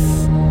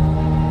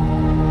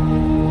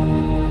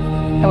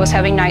 I was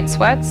having night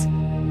sweats.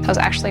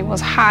 I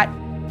was hot,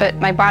 but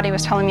my body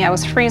was telling me I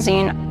was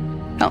freezing.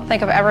 I don't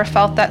think I've ever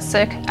felt that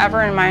sick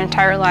ever in my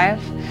entire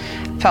life.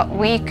 I felt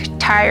weak,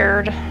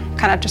 tired,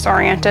 kind of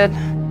disoriented.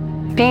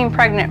 Being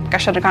pregnant, I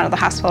should have gone to the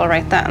hospital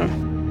right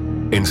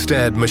then.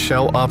 Instead,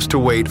 Michelle opts to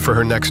wait for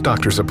her next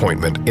doctor's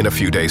appointment in a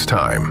few days'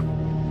 time.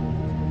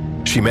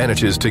 She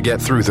manages to get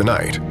through the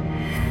night.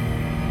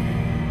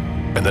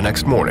 And the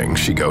next morning,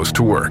 she goes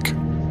to work.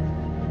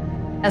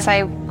 As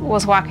I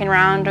was walking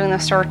around doing the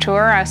store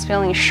tour, I was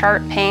feeling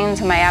sharp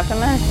pains in my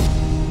abdomen.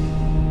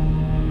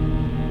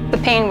 The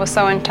pain was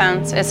so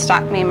intense, it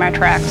stopped me in my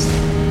tracks.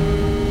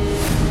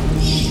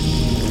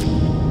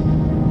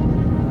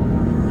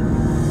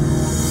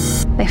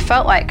 They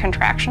felt like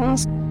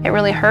contractions. It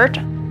really hurt.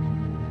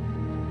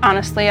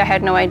 Honestly, I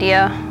had no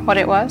idea what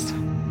it was.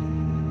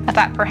 I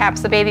thought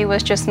perhaps the baby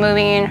was just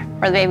moving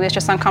or the baby was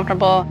just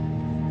uncomfortable.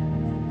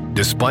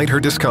 Despite her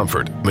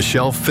discomfort,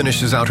 Michelle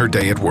finishes out her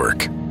day at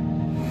work.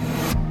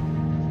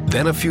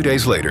 Then a few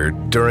days later,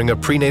 during a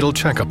prenatal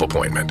checkup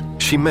appointment,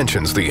 she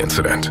mentions the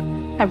incident.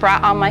 I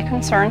brought all my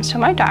concerns to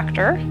my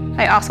doctor.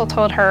 I also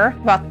told her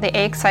about the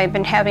aches I've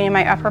been having in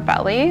my upper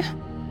belly.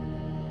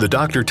 The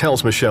doctor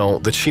tells Michelle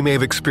that she may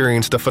have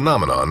experienced a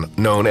phenomenon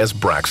known as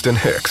Braxton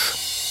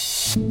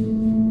Hicks.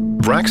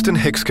 Braxton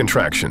Hicks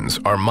contractions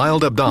are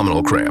mild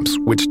abdominal cramps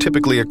which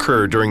typically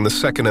occur during the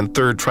second and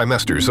third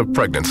trimesters of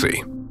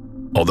pregnancy.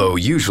 Although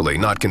usually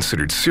not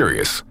considered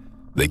serious,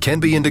 they can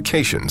be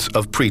indications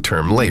of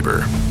preterm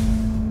labor.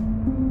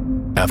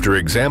 After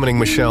examining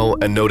Michelle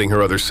and noting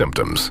her other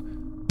symptoms,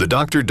 the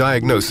doctor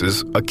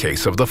diagnoses a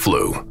case of the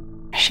flu.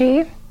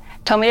 She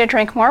told me to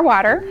drink more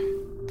water,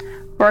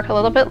 work a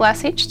little bit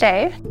less each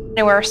day,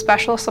 and wear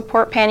special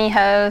support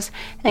pantyhose,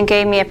 and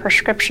gave me a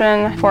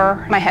prescription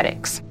for my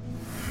headaches.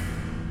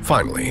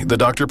 Finally, the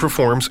doctor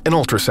performs an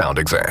ultrasound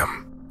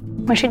exam.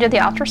 When she did the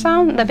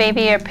ultrasound, the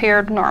baby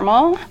appeared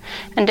normal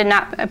and did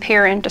not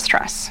appear in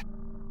distress.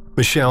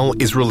 Michelle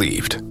is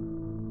relieved.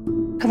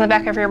 In the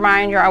back of your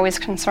mind, you're always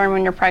concerned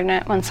when you're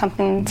pregnant when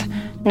something's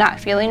not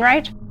feeling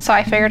right. So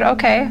I figured,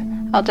 okay,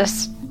 I'll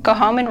just go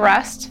home and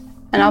rest,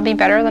 and I'll be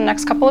better the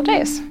next couple of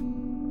days.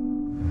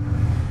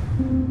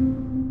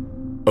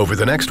 Over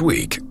the next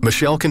week,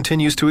 Michelle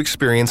continues to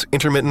experience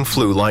intermittent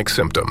flu-like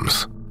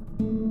symptoms.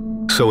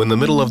 So in the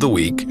middle of the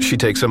week, she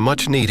takes a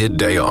much-needed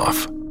day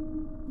off.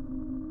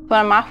 When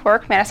I'm off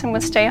work, Madison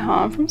would stay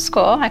home from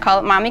school. I call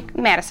it Mommy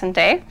Madison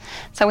Day.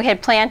 So we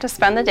had planned to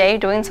spend the day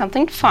doing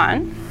something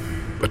fun.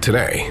 But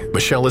today,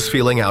 Michelle is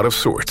feeling out of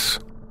sorts.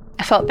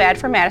 I felt bad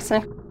for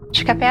Madison.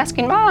 She kept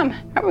asking, Mom,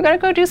 aren't we going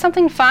to go do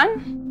something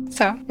fun?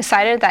 So I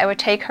decided that I would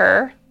take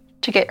her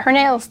to get her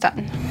nails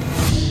done.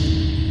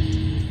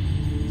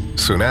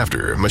 Soon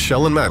after,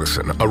 Michelle and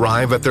Madison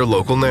arrive at their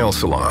local nail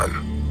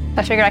salon.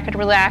 I figured I could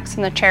relax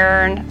in the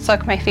chair and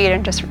soak my feet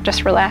and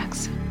just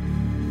relax.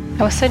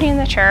 I was sitting in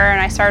the chair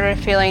and I started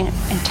feeling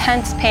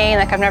intense pain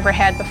like I've never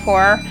had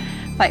before,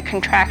 like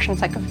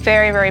contractions, like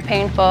very, very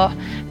painful.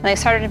 And they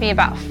started to be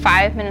about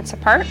 5 minutes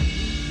apart.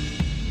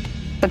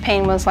 The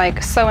pain was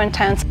like so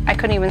intense, I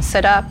couldn't even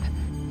sit up.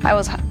 I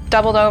was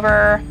doubled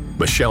over.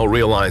 Michelle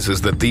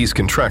realizes that these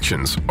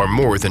contractions are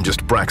more than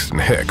just Braxton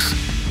Hicks.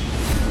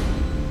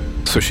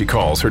 So she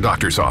calls her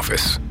doctor's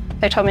office.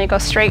 They told me to go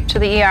straight to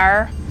the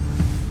ER.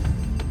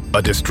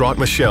 A distraught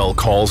Michelle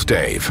calls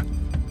Dave.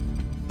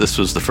 This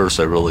was the first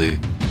I really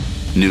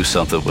knew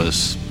something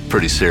was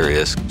pretty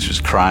serious. She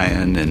was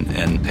crying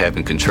and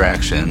having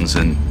contractions,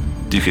 and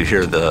you could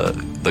hear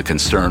the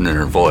concern in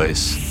her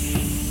voice.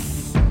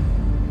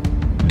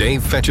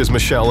 Dave fetches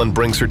Michelle and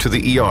brings her to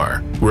the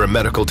ER, where a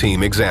medical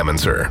team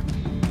examines her.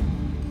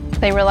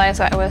 They realized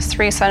that I was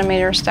 3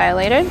 centimeters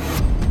dilated.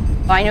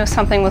 I knew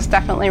something was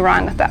definitely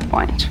wrong at that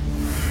point.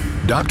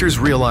 Doctors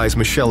realize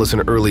Michelle is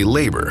in early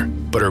labor,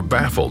 but are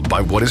baffled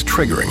by what is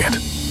triggering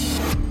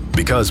it.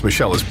 Because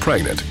Michelle is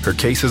pregnant, her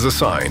case is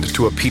assigned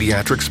to a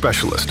pediatric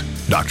specialist,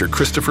 Dr.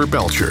 Christopher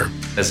Belcher.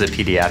 As a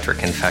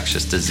pediatric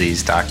infectious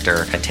disease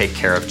doctor, I take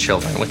care of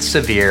children with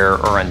severe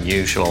or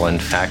unusual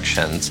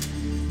infections.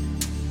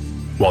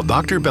 While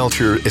Dr.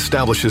 Belcher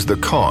establishes the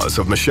cause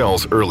of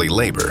Michelle's early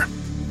labor,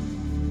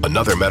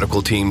 another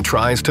medical team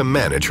tries to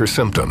manage her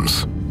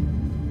symptoms.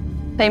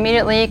 They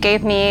immediately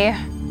gave me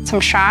some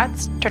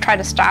shots to try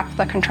to stop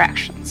the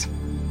contractions.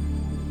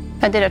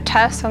 I did a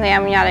test on the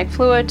amniotic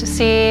fluid to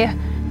see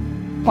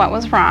what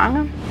was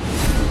wrong.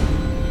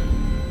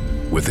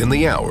 Within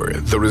the hour,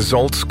 the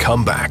results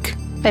come back.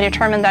 They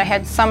determined that I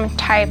had some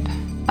type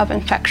of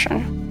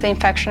infection. The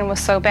infection was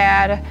so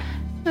bad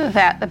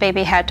that the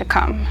baby had to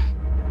come.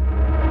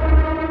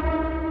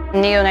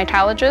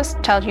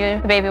 Neonatologists tell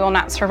you the baby will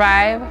not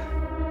survive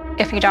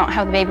if you don't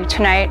have the baby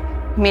tonight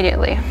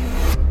immediately.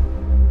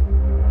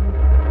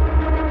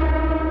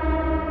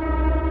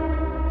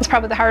 It's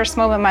probably the hardest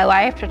moment of my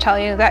life to tell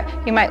you that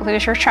you might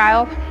lose your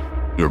child.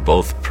 We were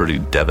both pretty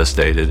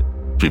devastated.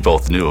 We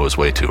both knew it was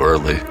way too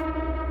early.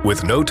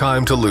 With no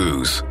time to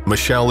lose,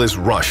 Michelle is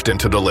rushed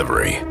into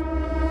delivery.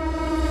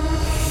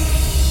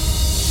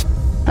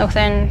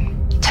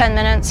 Within 10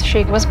 minutes,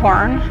 she was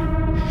born,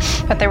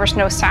 but there was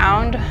no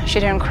sound. She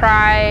didn't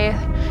cry,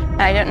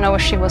 and I didn't know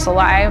if she was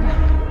alive.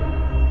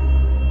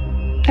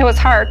 It was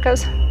hard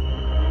because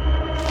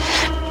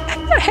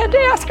I had to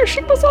ask her if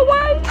she was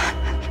alive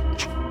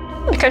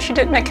because she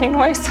didn't make any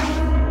noise.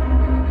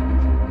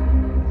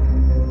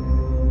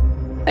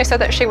 They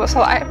said that she was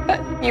alive,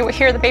 but you would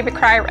hear the baby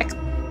cry like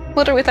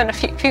literally within a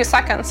few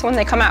seconds when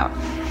they come out.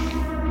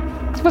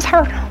 It was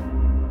hard.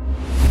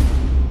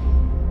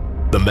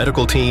 The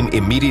medical team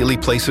immediately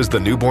places the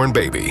newborn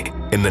baby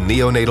in the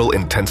neonatal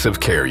intensive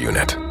care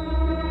unit.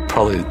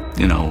 Probably,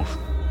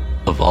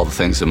 of all the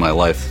things in my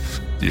life,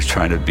 you're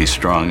trying to be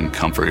strong and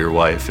comfort your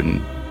wife,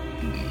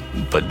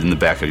 but in the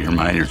back of your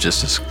mind, you're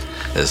just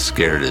as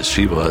scared as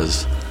she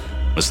was.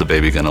 Was the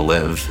baby gonna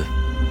live?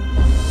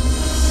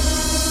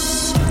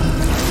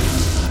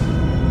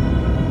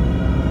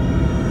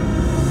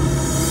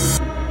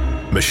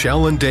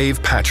 Michelle and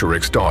Dave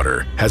Patrick's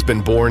daughter has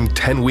been born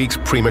 10 weeks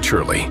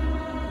prematurely.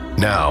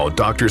 Now,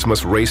 doctors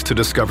must race to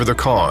discover the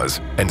cause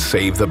and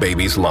save the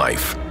baby's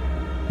life.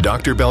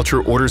 Dr.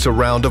 Belcher orders a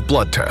round of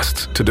blood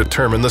tests to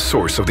determine the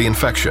source of the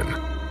infection.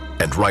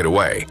 And right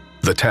away,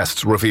 the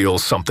tests reveal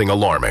something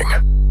alarming.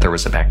 There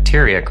was a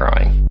bacteria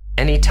growing.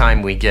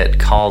 Anytime we get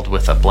called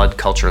with a blood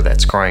culture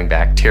that's growing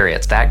bacteria,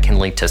 that can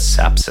lead to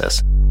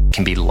sepsis. It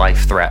can be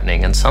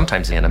life-threatening, and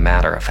sometimes in a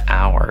matter of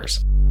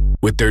hours.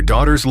 With their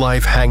daughter's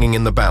life hanging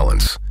in the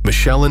balance,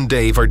 Michelle and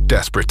Dave are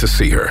desperate to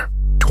see her.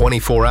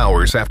 24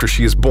 hours after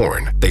she is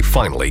born, they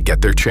finally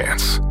get their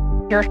chance.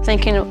 You're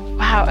thinking,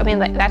 wow,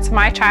 that's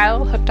my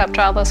child hooked up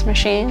to all those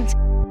machines.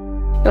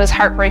 It was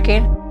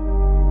heartbreaking.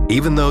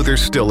 Even though they're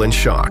still in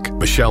shock,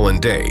 Michelle and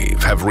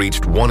Dave have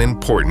reached one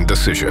important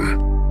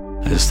decision.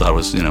 I just thought it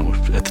was,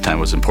 at the time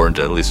it was important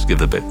to at least give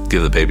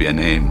the baby a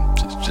name,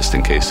 just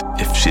in case.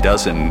 If she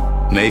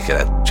doesn't make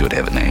it, she would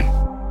have a name.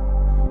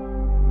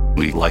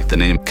 We liked the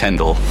name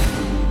Kendall.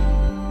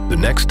 The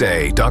next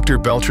day, Dr.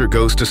 Belcher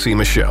goes to see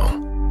Michelle.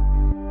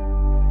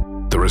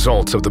 The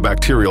results of the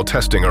bacterial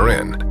testing are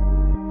in,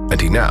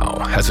 and he now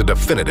has a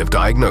definitive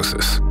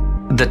diagnosis.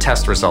 The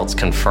test results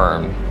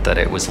confirm that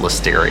it was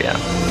Listeria.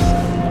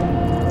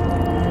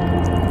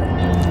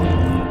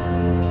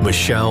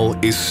 Michelle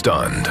is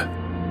stunned.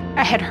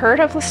 I had heard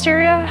of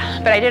listeria,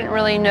 but I didn't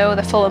really know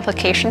the full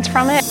implications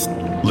from it.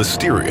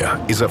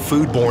 Listeria is a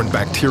foodborne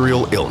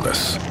bacterial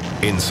illness.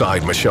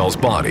 Inside Michelle's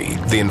body,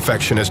 the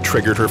infection has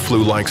triggered her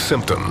flu-like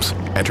symptoms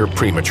and her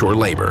premature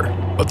labor.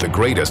 But the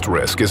greatest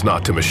risk is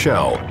not to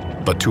Michelle,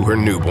 but to her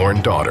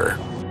newborn daughter.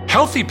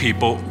 Healthy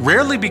people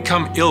rarely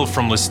become ill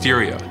from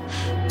listeria.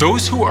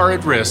 Those who are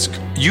at risk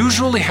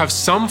usually have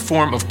some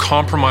form of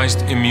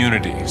compromised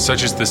immunity,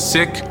 such as the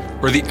sick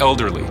or the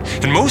elderly,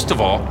 and most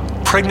of all,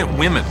 pregnant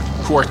women,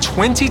 who are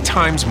 20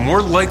 times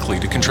more likely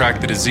to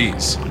contract the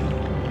disease.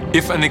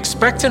 If an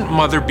expectant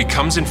mother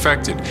becomes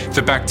infected,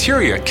 the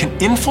bacteria can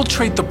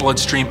infiltrate the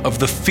bloodstream of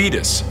the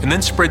fetus and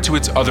then spread to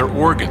its other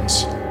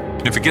organs.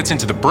 And if it gets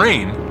into the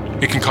brain,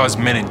 it can cause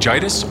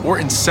meningitis or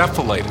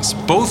encephalitis,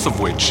 both of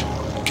which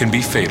can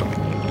be fatal.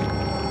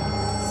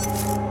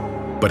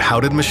 But how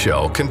did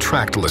Michelle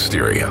contract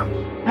listeria?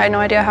 I had no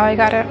idea how I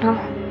got it. No.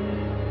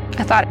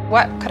 I thought,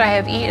 what could I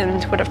have eaten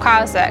that would have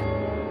caused that?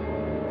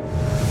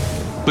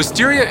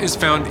 Listeria is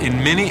found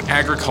in many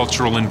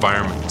agricultural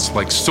environments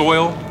like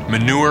soil,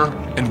 manure,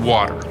 and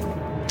water.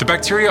 The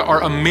bacteria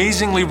are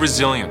amazingly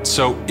resilient,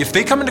 so if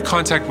they come into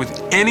contact with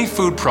any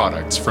food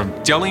products, from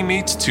deli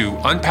meats to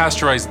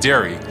unpasteurized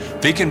dairy,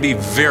 they can be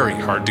very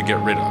hard to get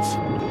rid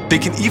of. They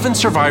can even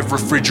survive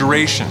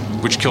refrigeration,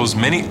 which kills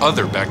many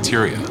other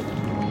bacteria.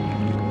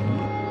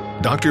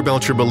 Dr.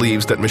 Belcher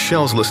believes that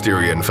Michelle's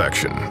listeria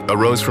infection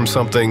arose from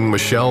something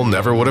Michelle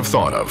never would have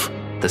thought of.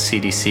 The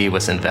CDC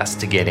was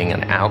investigating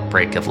an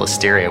outbreak of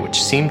listeria,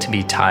 which seemed to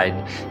be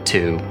tied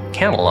to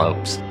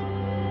cantaloupes.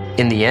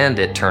 In the end,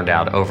 it turned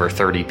out over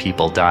 30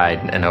 people died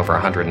and over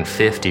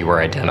 150 were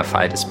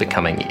identified as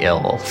becoming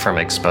ill from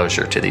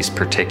exposure to these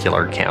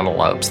particular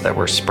cantaloupes that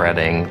were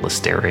spreading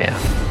listeria.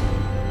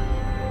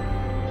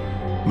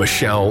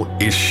 Michelle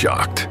is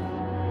shocked.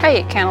 I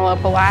eat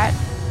cantaloupe a lot.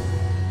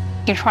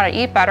 You try to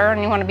eat better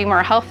and you want to be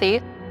more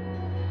healthy.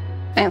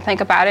 I didn't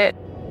think about it.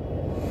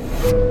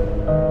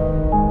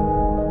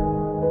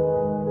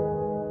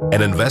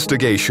 An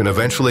investigation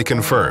eventually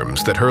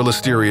confirms that her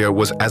listeria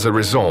was as a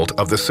result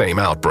of the same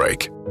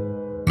outbreak.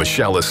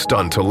 Michelle is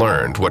stunned to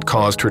learn what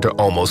caused her to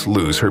almost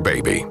lose her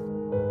baby.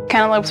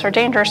 Cantaloupes are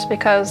dangerous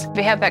because if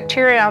you have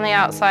bacteria on the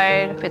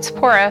outside, it's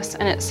porous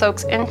and it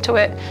soaks into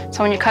it.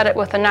 So when you cut it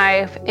with a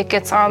knife, it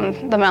gets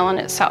on the melon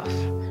itself.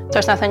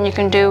 There's nothing you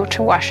can do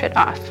to wash it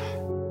off.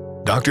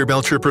 Dr.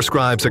 Belcher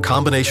prescribes a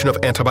combination of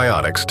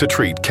antibiotics to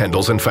treat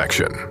Kendall's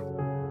infection.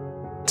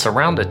 It's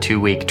around a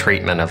 2-week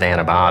treatment of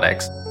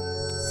antibiotics.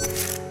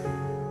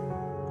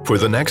 For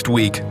the next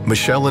week,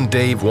 Michelle and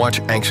Dave watch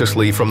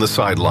anxiously from the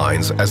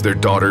sidelines as their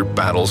daughter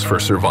battles for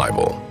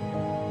survival.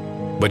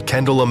 But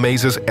Kendall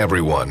amazes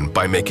everyone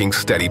by making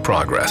steady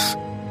progress.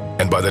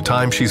 And by the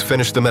time she's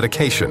finished the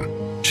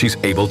medication, she's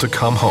able to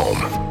come home.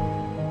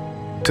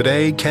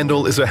 Today,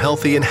 Kendall is a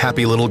healthy and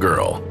happy little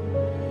girl.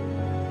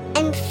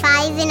 I'm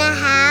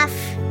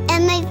 5.5,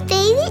 and my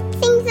favorite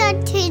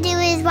things to do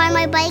is ride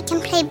my bike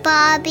and play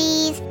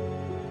Barbies.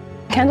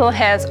 Kendall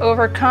has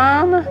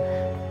overcome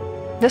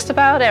just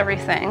about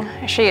everything.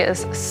 She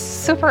is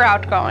super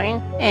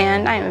outgoing,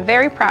 and I am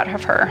very proud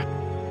of her.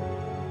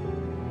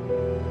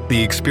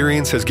 The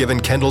experience has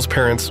given Kendall's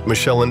parents,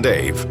 Michelle and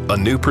Dave, a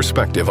new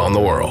perspective on the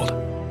world.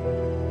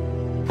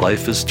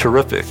 Life is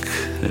terrific.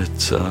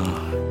 It's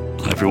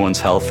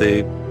everyone's healthy.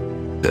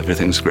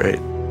 Everything's great.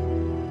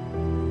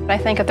 I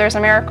think if there's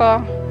a miracle,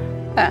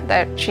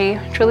 that she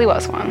truly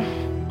was one.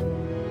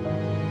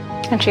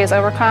 And she has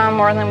overcome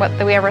more than what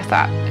we ever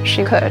thought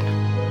she could.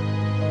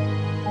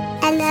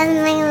 I love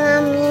my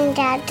mommy and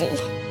daddy.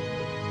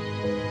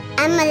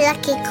 I'm a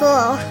lucky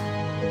girl.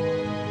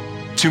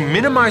 To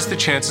minimize the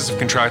chances of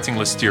contracting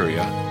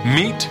listeria,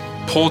 meat,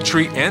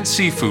 poultry, and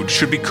seafood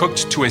should be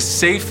cooked to a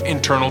safe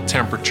internal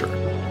temperature.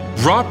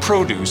 Raw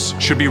produce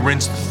should be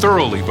rinsed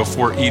thoroughly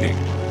before eating.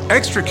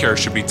 Extra care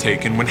should be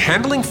taken when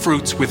handling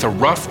fruits with a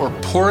rough or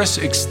porous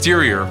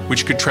exterior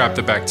which could trap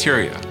the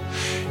bacteria.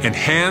 And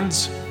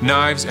hands,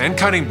 knives, and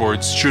cutting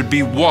boards should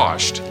be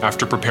washed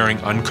after preparing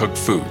uncooked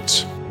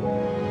foods.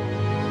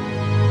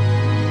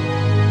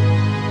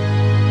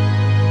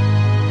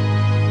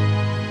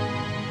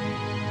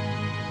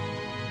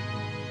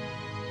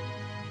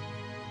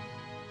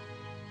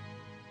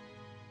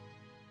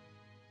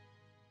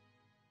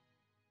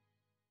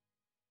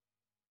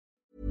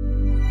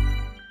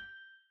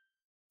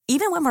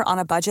 Even when we're on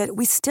a budget,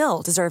 we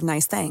still deserve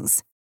nice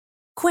things.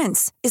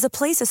 Quince is a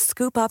place to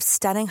scoop up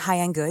stunning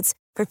high-end goods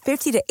for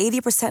 50 to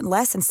 80%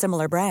 less than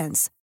similar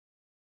brands.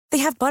 They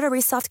have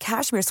buttery soft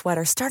cashmere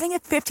sweaters starting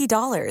at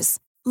 $50,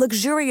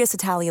 luxurious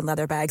Italian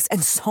leather bags,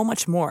 and so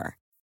much more.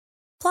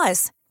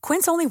 Plus,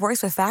 Quince only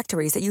works with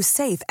factories that use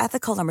safe,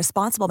 ethical, and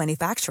responsible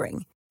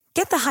manufacturing.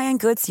 Get the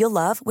high-end goods you'll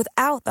love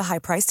without the high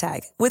price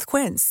tag with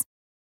Quince.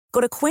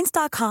 Go to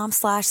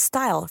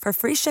quince.com/style for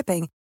free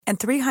shipping and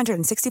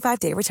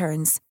 365-day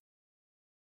returns.